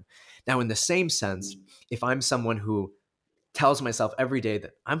reprogram. Now, in the same sense, if I'm someone who tells myself every day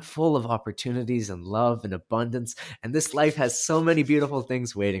that I'm full of opportunities and love and abundance, and this life has so many beautiful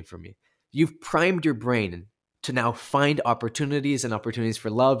things waiting for me, you've primed your brain to now find opportunities and opportunities for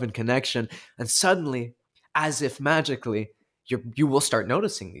love and connection. And suddenly, as if magically, you will start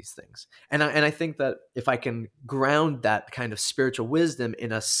noticing these things. And I think that if I can ground that kind of spiritual wisdom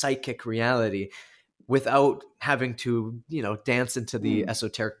in a psychic reality without having to, dance into the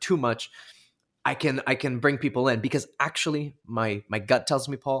esoteric too much, I can bring people in, because actually my gut tells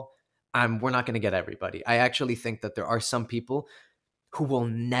me, Paul, we're not going to get everybody. I actually think that there are some people who will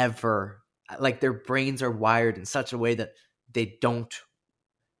never, like, their brains are wired in such a way that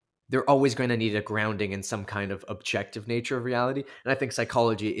they're always going to need a grounding in some kind of objective nature of reality. And I think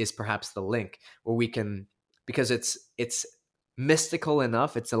psychology is perhaps the link where we can, because it's mystical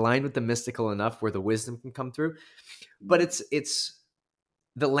enough, it's aligned with the mystical enough where the wisdom can come through, but it's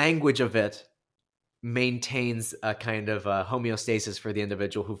the language of it maintains a kind of homeostasis for the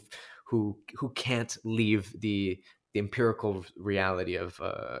individual who can't leave the empirical reality of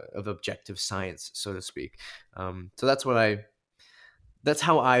objective science, so to speak. So that's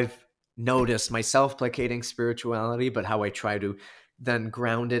how I've noticed myself placating spirituality, but how I try to then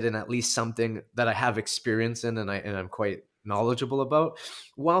ground it in at least something that I have experience in and I'm quite knowledgeable about,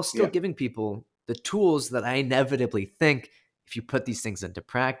 while still giving people the tools that I inevitably think, if you put these things into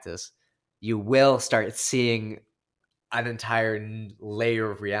practice, you will start seeing an entire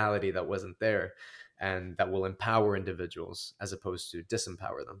layer of reality that wasn't there, and that will empower individuals as opposed to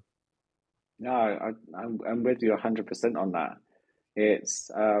disempower them. No, I'm with you 100% on that. It's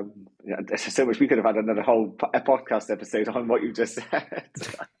there's so much. We could have had another whole podcast episode on what you just said.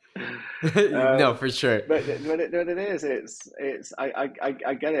 No, for sure. But it is. It's. I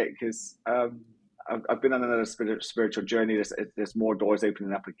get it, because I've been on another spiritual journey. There's more doors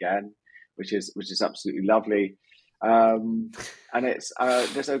opening up again, which is absolutely lovely. And it's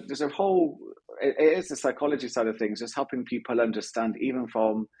there's a whole. It is the psychology side of things, just helping people understand, even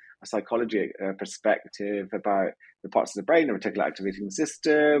from a psychology perspective, about the parts of the brain, the reticular activating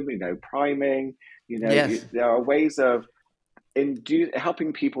system, priming. There are ways of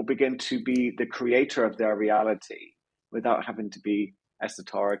helping people begin to be the creator of their reality without having to be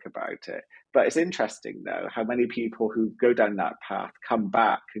esoteric about it. But it's interesting, though, how many people who go down that path come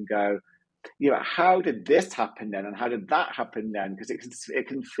back and go, how did this happen then, and how did that happen then? Because it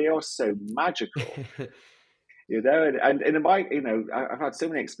can feel so magical. And in my, I've had so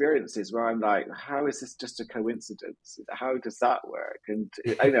many experiences where I'm like, how is this just a coincidence? How does that work? And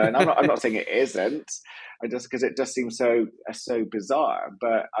and I'm not saying it isn't. Because it just seems so bizarre.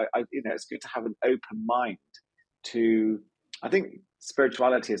 But it's good to have an open mind to. I think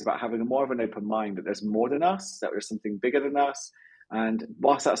spirituality is about having more of an open mind that there's more than us, that there's something bigger than us. And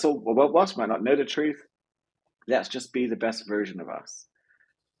whilst whilst we might not know the truth, let's just be the best version of us.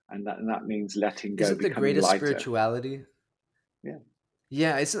 And that means letting go. Isn't the greatest lighter spirituality?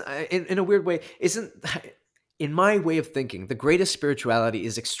 Yeah. Isn't, in a weird way, in my way of thinking, the greatest spirituality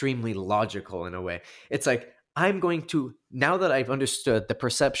is extremely logical in a way. It's like, I'm going to, now that I've understood the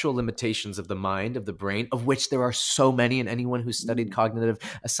perceptual limitations of the mind, of the brain, of which there are so many, and anyone who's studied cognitive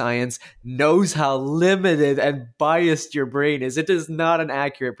science knows how limited and biased your brain is. It is not an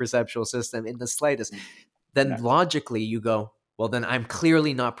accurate perceptual system in the slightest. Then logically you go, well, then I'm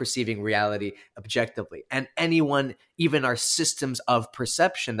clearly not perceiving reality objectively. And anyone, even our systems of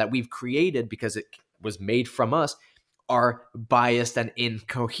perception that we've created because it was made from us, are biased and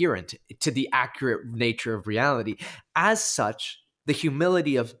incoherent to the accurate nature of reality. As such, the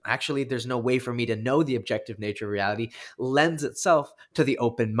humility of actually there's no way for me to know the objective nature of reality lends itself to the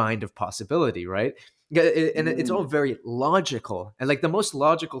open mind of possibility, right? And it's all very logical. And like the most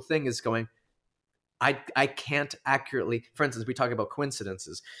logical thing is going, I can't accurately, for instance, we talk about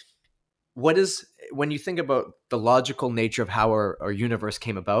coincidences. When you think about the logical nature of how our universe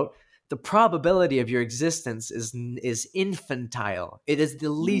came about, the probability of your existence is infantile. It is the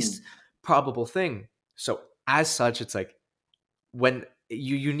least probable thing. So as such, it's like when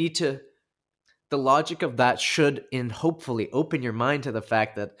you need to, the logic of that should hopefully open your mind to the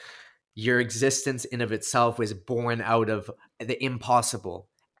fact that your existence in of itself was born out of the impossible.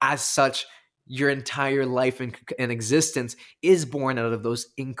 As such, your entire life and existence is born out of those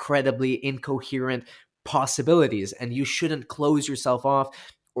incredibly incoherent possibilities, and you shouldn't close yourself off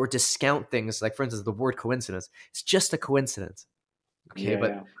or discount things. Like, for instance, the word coincidence. It's just a coincidence. Okay,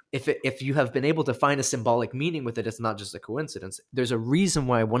 but if you have been able to find a symbolic meaning with it, it's not just a coincidence. There's a reason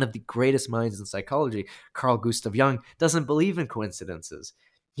why one of the greatest minds in psychology, Carl Gustav Jung, doesn't believe in coincidences.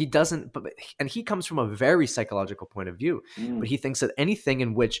 He doesn't, and he comes from a very psychological point of view, but he thinks that anything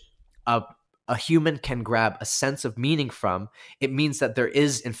in which a human can grab a sense of meaning from, it means that there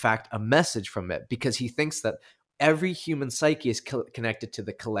is, in fact, a message from it, because he thinks that every human psyche is connected to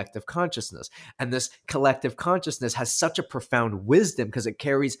the collective consciousness. And this collective consciousness has such a profound wisdom because it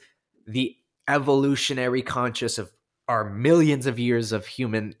carries the evolutionary conscious of our millions of years of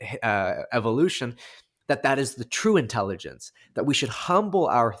human evolution, that is the true intelligence, that we should humble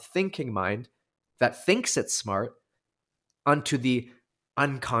our thinking mind that thinks it's smart onto the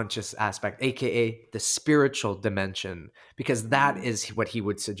unconscious aspect, aka the spiritual dimension, because that is what he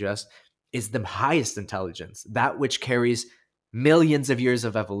would suggest is the highest intelligence, that which carries millions of years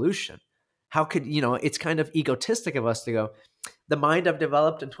of evolution. How could, it's kind of egotistic of us to go, the mind I've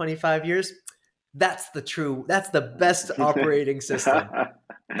developed in 25 years, that's the best operating system.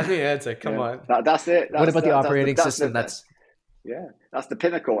 I mean, it's like, come on. That's it. What about the operating system? That's the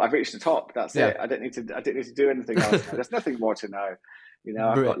pinnacle. I've reached the top. That's it. I don't need to do anything else now. There's nothing more to know.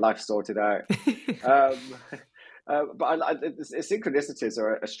 I've got life sorted out. But synchronicities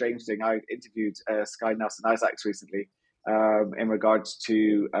are a strange thing. I interviewed Sky Nelson Isaacs recently in regards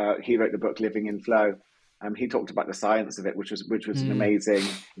to, he wrote the book Living in Flow. He talked about the science of it, which was an amazing.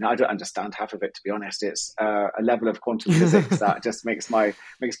 I don't understand half of it, to be honest. It's a level of quantum physics that just makes my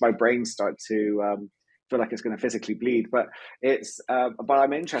brain start to feel like it's going to physically bleed. But but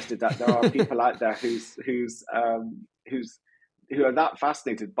I'm interested that there are people out there who are that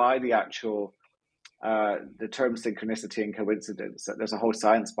fascinated by the actual the term synchronicity and coincidence, that there's a whole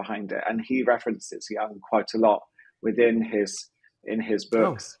science behind it, and he references Jung quite a lot within his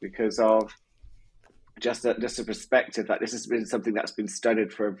books because of just a perspective that this has been something that's been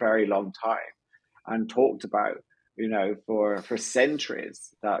studied for a very long time and talked about, for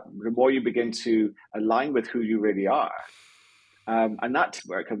centuries, that the more you begin to align with who you really are, and that to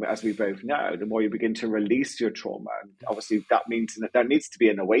work, as we both know, the more you begin to release your trauma. And obviously that means that there needs to be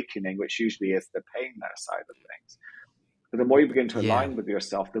an awakening, which usually is the pain side of things. But the more you begin to align with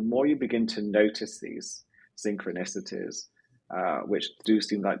yourself, the more you begin to notice these synchronicities, which do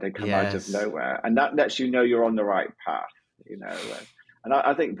seem like they come out of nowhere. And that lets you know you're on the right path, And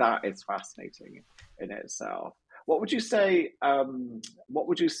I think that is fascinating in itself. What would you say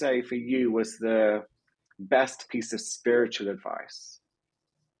for you was the best piece of spiritual advice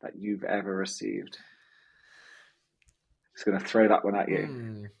that you've ever received? Just going to throw that one at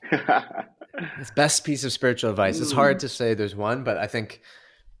you. It's best piece of spiritual advice. It's hard to say there's one, but I think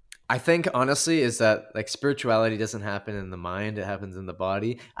honestly is that like spirituality doesn't happen in the mind, it happens in the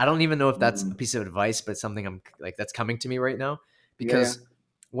body. I don't even know if that's a piece of advice, but it's something I'm like, that's coming to me right now, because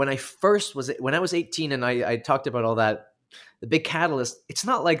when I was 18 and I talked about all that, the big catalyst, it's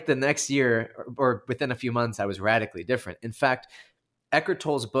not like the next year or within a few months I was radically different. In fact, Eckhart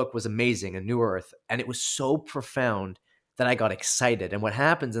Tolle's book was amazing, A New Earth, and it was so profound that I got excited. And what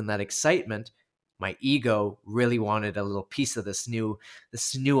happens in that excitement, my ego really wanted a little piece of this new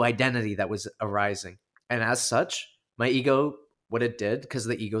identity that was arising. And as such, my ego, what it did, because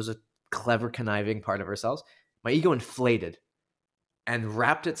the ego is a clever, conniving part of ourselves, my ego inflated and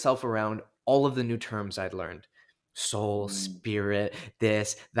wrapped itself around all of the new terms I'd learned. Soul, spirit,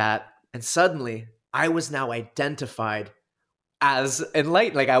 this, that. And suddenly I was now identified as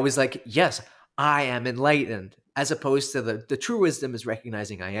enlightened. Like I was like, yes, I am enlightened, as opposed to the true wisdom is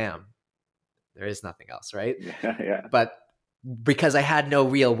recognizing I am. There is nothing else, right? Yeah. But because I had no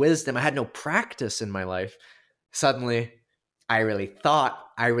real wisdom, I had no practice in my life, suddenly I really thought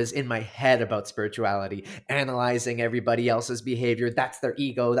I was in my head about spirituality, analyzing everybody else's behavior. That's their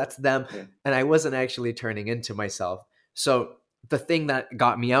ego, that's them. Yeah. And I wasn't actually turning into myself. So the thing that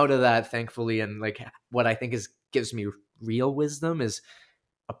got me out of that, thankfully, and like what I think gives me real wisdom is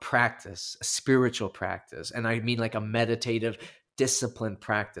a practice, a spiritual practice. And I mean like a meditative, disciplined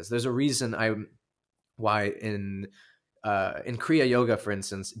practice. There's a reason why in Kriya Yoga, for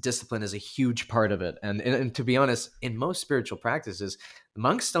instance, discipline is a huge part of it. And to be honest, in most spiritual practices,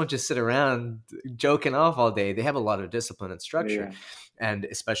 monks don't just sit around joking off all day. They have a lot of discipline and structure, and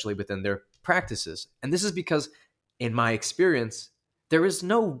especially within their practices. And this is because, in my experience, there is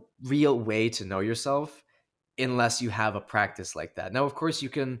no real way to know yourself unless you have a practice like that. Now, of course, you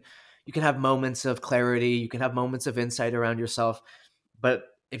can have moments of clarity, you can have moments of insight around yourself, but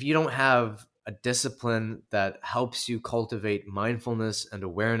if you don't have a discipline that helps you cultivate mindfulness and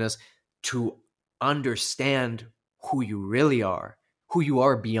awareness to understand who you really are, who you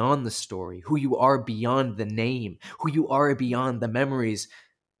are beyond the story, who you are beyond the name, who you are beyond the memories.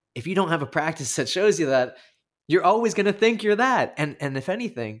 If you don't have a practice that shows you that, you're always going to think you're that. And if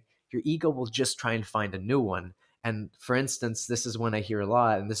anything, your ego will just try and find a new one. And for instance, this is one I hear a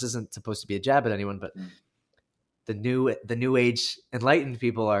lot, and this isn't supposed to be a jab at anyone, but the new age enlightened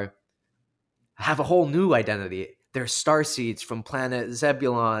people have a whole new identity. They're starseeds from planet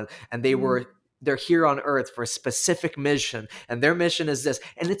Zebulon, and they're here on Earth for a specific mission, and their mission is this.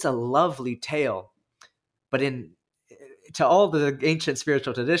 And it's a lovely tale. But to all the ancient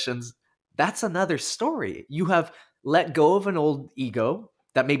spiritual traditions, that's another story. You have let go of an old ego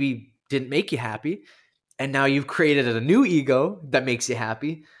that maybe didn't make you happy, and now you've created a new ego that makes you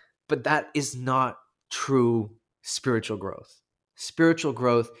happy. But that is not true spiritual growth. Spiritual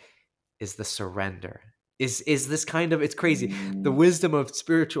growth is the surrender. Is this kind of, it's crazy. The wisdom of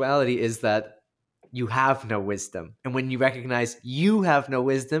spirituality is that you have no wisdom. And when you recognize you have no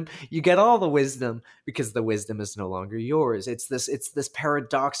wisdom, you get all the wisdom because the wisdom is no longer yours. It's this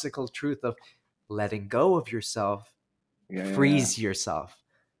paradoxical truth of letting go of yourself frees yourself.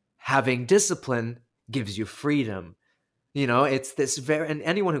 Having discipline gives you freedom. You know, it's this and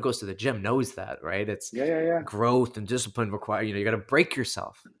anyone who goes to the gym knows that, right? It's growth and discipline require, you got to break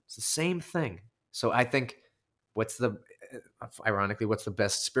yourself. It's the same thing. So I think ironically, what's the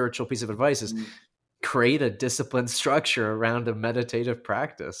best spiritual piece of advice is create a disciplined structure around a meditative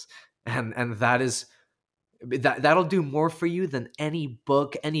practice. And that'll do more for you than any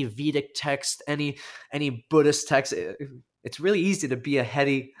book, any Vedic text, any Buddhist text. It's really easy to be a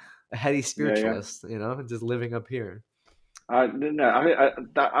heady spiritualist, just living up here. I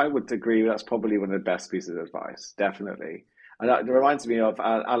would agree. That's probably one of the best pieces of advice, definitely. And it reminds me of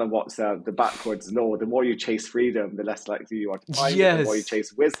Alan Watts' The Backwards Law. The more you chase freedom, the less likely you are to find it. The more you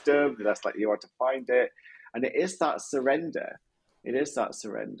chase wisdom, the less likely you are to find it. And it is that surrender. It is that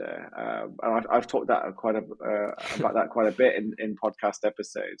surrender. And I've talked about that quite a bit in podcast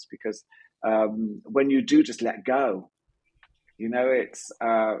episodes, because when you do just let go, it's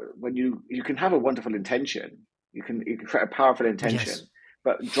when you can have a wonderful intention. You can create a powerful intention,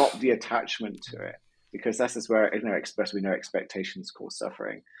 but drop the attachment to it, because this is where we know expectations cause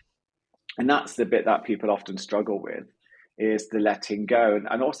suffering, and that's the bit that people often struggle with, is the letting go.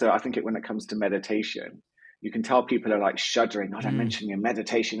 And also, I think when it comes to meditation, you can tell people are like shuddering. I'm mentioning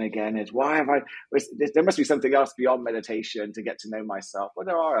meditation again. There must be something else beyond meditation to get to know myself. Well,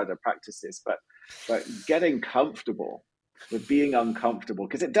 there are other practices, but getting comfortable with being uncomfortable,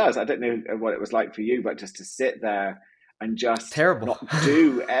 because it does. I don't know what it was like for you, but just to sit there and just not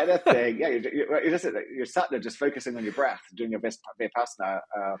do anything. You're sat there just focusing on your breath, doing a Vipassana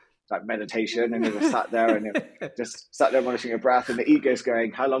like meditation, and you're just sat there and you're just sat there monitoring your breath, and the ego's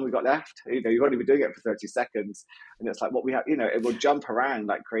going, how long we got left? You've only been doing it for 30 seconds. And it's like, what we have, it will jump around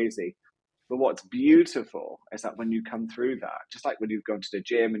like crazy. But what's beautiful is that when you come through that, just like when you've gone to the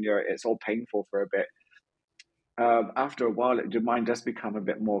gym and it's all painful for a bit, after a while, your mind does become a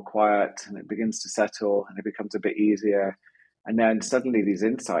bit more quiet, and it begins to settle, and it becomes a bit easier. And then suddenly these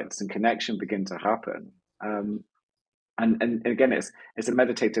insights and connection begin to happen. And again, it's a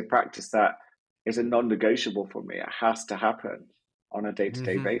meditative practice that is a non-negotiable for me. It has to happen on a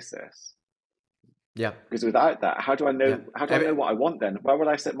day-to-day basis. Yeah. Because without that, how do I know? Yeah. How do I know what I want then? Where will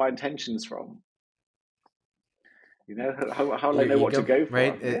I set my intentions from? How will I know what to go for?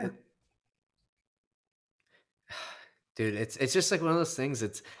 Right. Dude, it's just like one of those things.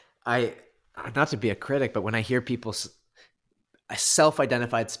 Not to be a critic, but when I hear people,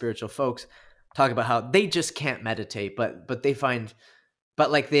 self-identified spiritual folks, talk about how they just can't meditate, but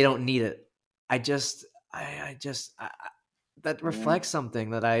like they don't need it. That reflects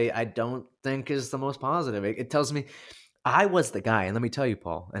something that I don't think is the most positive. It tells me I was the guy, and let me tell you,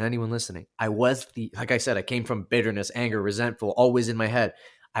 Paul, and anyone listening, like I said, I came from bitterness, anger, resentful, always in my head.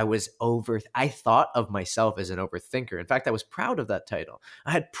 I thought of myself as an overthinker. In fact, I was proud of that title.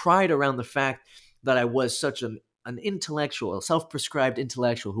 I had pride around the fact that I was such an intellectual, a self-prescribed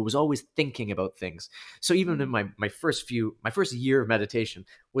intellectual who was always thinking about things. So even in my first year of meditation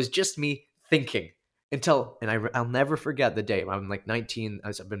was just me thinking I'll never forget the day. I'm like 19.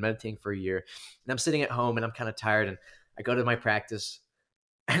 I've been meditating for a year, and I'm sitting at home and I'm kind of tired, and I go to my practice,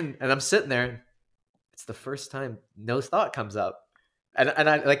 and I'm sitting there. It's the first time no thought comes up. And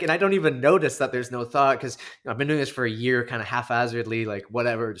I don't even notice that there's no thought, because I've been doing this for a year, kind of haphazardly, like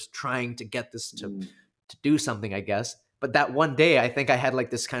whatever, just trying to get this to do something, I guess. But that one day, I think I had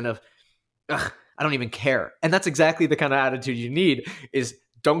like this kind of, I don't even care. And that's exactly the kind of attitude you need, is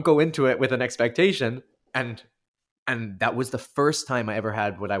don't go into it with an expectation. And that was the first time I ever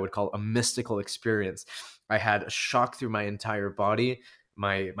had what I would call a mystical experience. I had a shock through my entire body.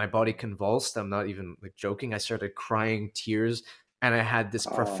 My body convulsed. I'm not even like joking. I started crying tears. And I had this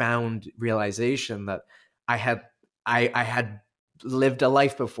profound realization that I had lived a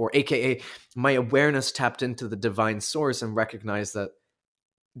life before, aka my awareness tapped into the divine source and recognized that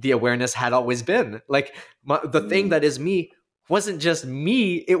the awareness had always been. Like the thing that is me wasn't just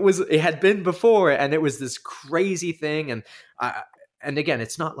me; it had been before, and it was this crazy thing. And again,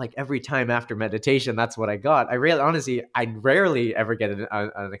 it's not like every time after meditation that's what I got. I rarely ever get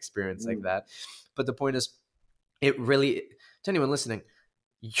an experience like that. But the point is, it really, to anyone listening,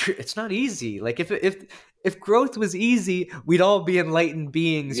 it's not easy. Like if growth was easy, we'd all be enlightened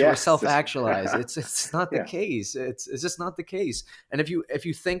beings who are self-actualized. It's not the case. It's just not the case. And if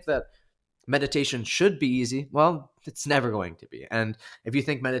you think that meditation should be easy, well, it's never going to be. And if you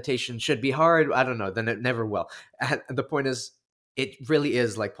think meditation should be hard, I don't know, then it never will. And the point is, it really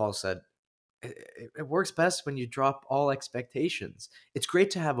is, like Paul said, it works best when you drop all expectations. It's great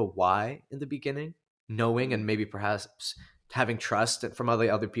to have a why in the beginning, knowing and maybe perhaps having trust from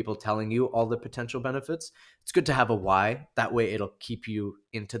other people telling you all the potential benefits. It's good to have a why. That way it'll keep you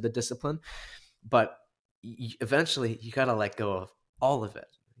into the discipline. But eventually you got to let go of all of it.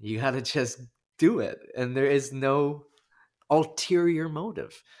 You got to just do it. And there is no ulterior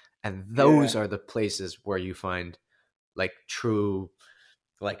motive. And those are the places where you find like true,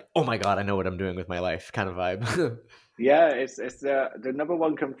 like, oh my God, I know what I'm doing with my life kind of vibe. Yeah, it's the number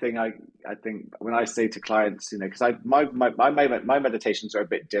one thing I think when I say to clients, because my meditations are a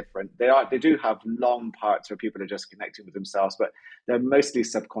bit different. They do have long parts where people are just connecting with themselves, but they're mostly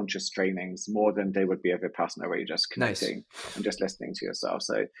subconscious trainings more than they would be a Vipassana, where you're just connecting and just listening to yourself.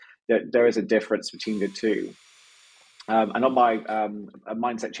 So there is a difference between the two. And on my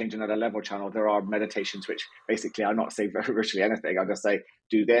Mindset Change Another Level channel, there are meditations which basically I'll not say virtually anything. I'll just say,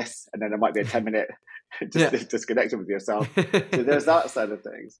 do this, and then there might be a 10-minute disconnection with yourself. So there's that side of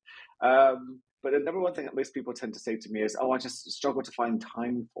things. But the number one thing that most people tend to say to me is, I just struggle to find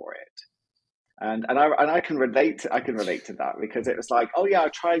time for it. And I can relate to that, because it was like, I'll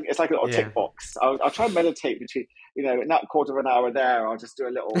try. It's like a little tick box. I'll try and meditate between, in that quarter of an hour there, I'll just do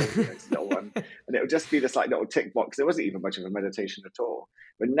a little, little one, and it'll just be this like little tick box. It wasn't even much of a meditation at all.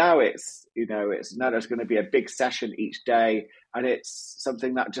 But now it's now there's going to be a big session each day, and it's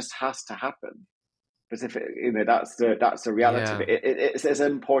something that just has to happen. Because if that's the reality of it. It's as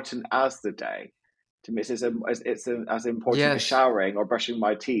important as the day. To me, it's as important as showering or brushing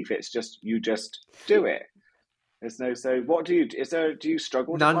my teeth. It's just, you just do it. There's no, so what do you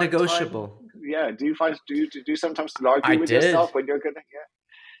struggle? Non-negotiable. Yeah. Do you sometimes argue with yourself when you're going to,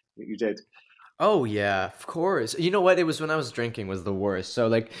 you did. Oh yeah, of course. You know what? It was when I was drinking was the worst. So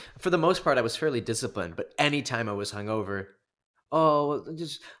like for the most part, I was fairly disciplined, but anytime I was hungover,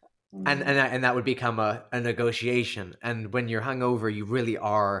 and that would become a negotiation. And when you're hungover, you really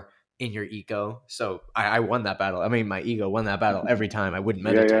are in your ego. So I won that battle. I mean, my ego won that battle every time. I wouldn't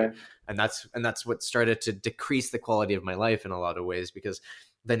meditate. And that's what started to decrease the quality of my life in a lot of ways, because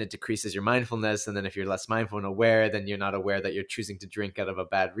then it decreases your mindfulness. And then if you're less mindful and aware, then you're not aware that you're choosing to drink out of a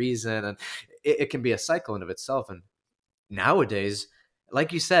bad reason. And it can be a cycle in of itself. And nowadays,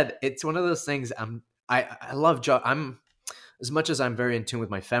 like you said, it's one of those things. I love as much as I'm very in tune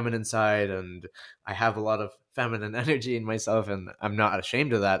with my feminine side, and I have a lot of feminine energy in myself, and I'm not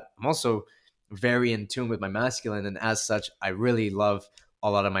ashamed of that, I'm also very in tune with my masculine. And as such, I really love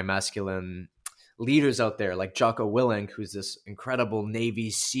a lot of my masculine leaders out there, like Jocko Willink, who's this incredible Navy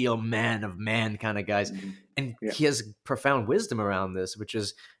SEAL man of man kind of guys. And he has profound wisdom around this, which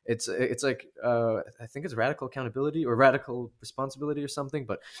is, it's like, I think it's radical accountability or radical responsibility or something,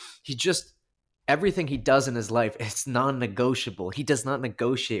 but everything he does in his life, it's non-negotiable. He does not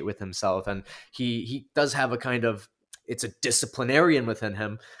negotiate with himself. And he does have a kind of, it's a disciplinarian within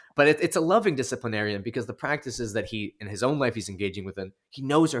him, But it's a loving disciplinarian because the practices that he in his own life he's engaging with, and he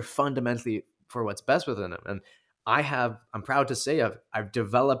knows are fundamentally for what's best within him. And I'm proud to say I've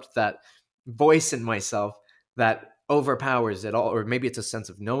developed that voice in myself that overpowers it all. Or maybe it's a sense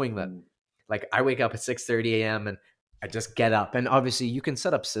of knowing that, like, I wake up at 6:30 a.m. and I just get up. And obviously you can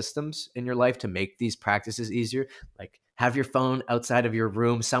set up systems in your life to make these practices easier. Like, have your phone outside of your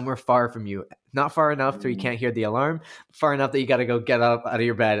room, somewhere far from you, not far enough so you can't hear the alarm, far enough that you got to go get up out of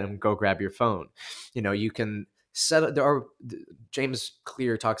your bed and go grab your phone. You know, you can set up, James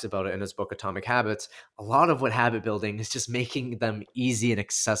Clear talks about it in his book, Atomic Habits. A lot of what habit building is just making them easy and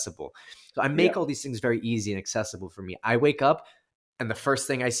accessible. So I make all these things very easy and accessible for me. I wake up and the first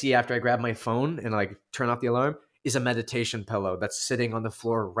thing I see after I grab my phone and like turn off the alarm is a meditation pillow that's sitting on the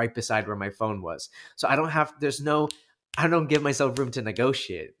floor right beside where my phone was. So I don't give myself room to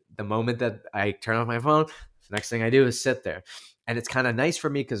negotiate. The moment that I turn off my phone, the next thing I do is sit there. And it's kind of nice for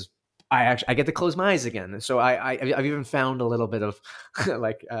me because I get to close my eyes again. So I've even found a little bit of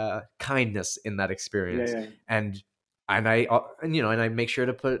like kindness in that experience. And I make sure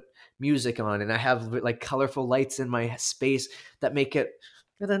to put music on, and I have like colorful lights in my space that make it,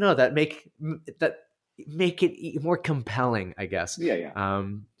 I don't know, that make it more compelling, I guess.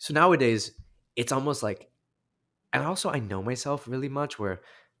 So nowadays it's almost like, and also I know myself really much where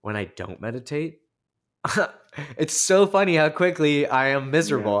when I don't meditate, it's so funny how quickly I am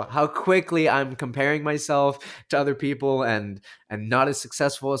miserable, how quickly I'm comparing myself to other people and not as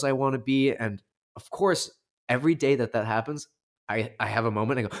successful as I want to be. And of course, every day that happens, I have a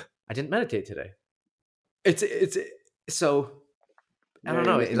moment, I go, I didn't meditate today. It's so, I don't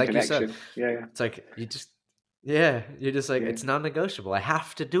know. Like you said, it's like, you're just like, it's non-negotiable. I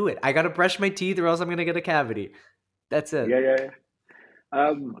have to do it. I got to brush my teeth or else I'm going to get a cavity. That's it.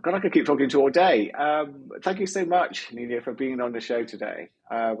 God, I could keep talking to you all day. Thank you so much, Nino, for being on the show today.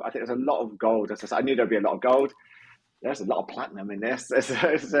 I think there's a lot of gold. As I said, I knew there'd be a lot of gold. There's a lot of platinum in this. I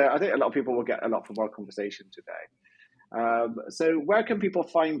think a lot of people will get a lot from our conversation today. So where can people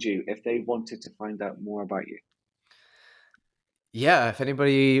find you if they wanted to find out more about you? Yeah, if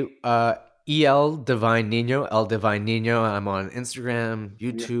anybody, El Divine Nino, El Divine Nino. I'm on Instagram,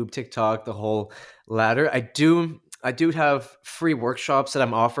 YouTube, TikTok, the whole ladder. I do have free workshops that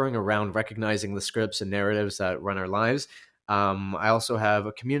I'm offering around recognizing the scripts and narratives that run our lives. I also have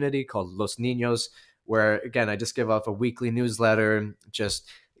a community called Los Niños, where, again, I just give off a weekly newsletter.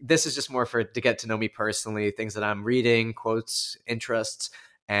 This is just more to get to know me personally, things that I'm reading, quotes, interests.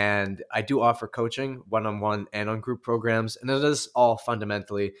 And I do offer coaching one-on-one and on group programs. And it is all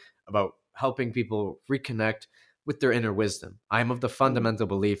fundamentally about helping people reconnect with their inner wisdom. I'm of the fundamental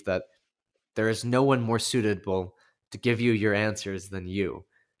belief that there is no one more suitable to give you your answers than you.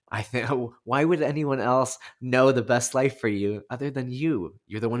 I think, why would anyone else know the best life for you other than you?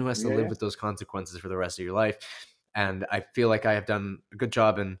 You're the one who has to live with those consequences for the rest of your life. And I feel like I have done a good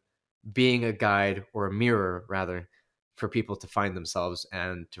job in being a guide, or a mirror rather, for people to find themselves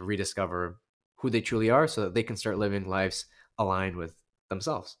and to rediscover who they truly are so that they can start living lives aligned with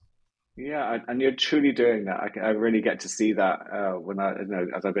themselves. Yeah, and you're truly doing that. I really get to see that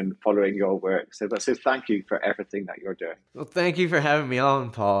as I've been following your work. So thank you for everything that you're doing. Well, thank you for having me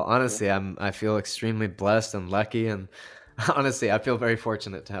on, Paul. Honestly, I feel extremely blessed and lucky, and honestly, I feel very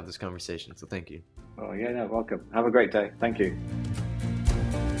fortunate to have this conversation. So thank you. Oh yeah, no, welcome. Have a great day. Thank you.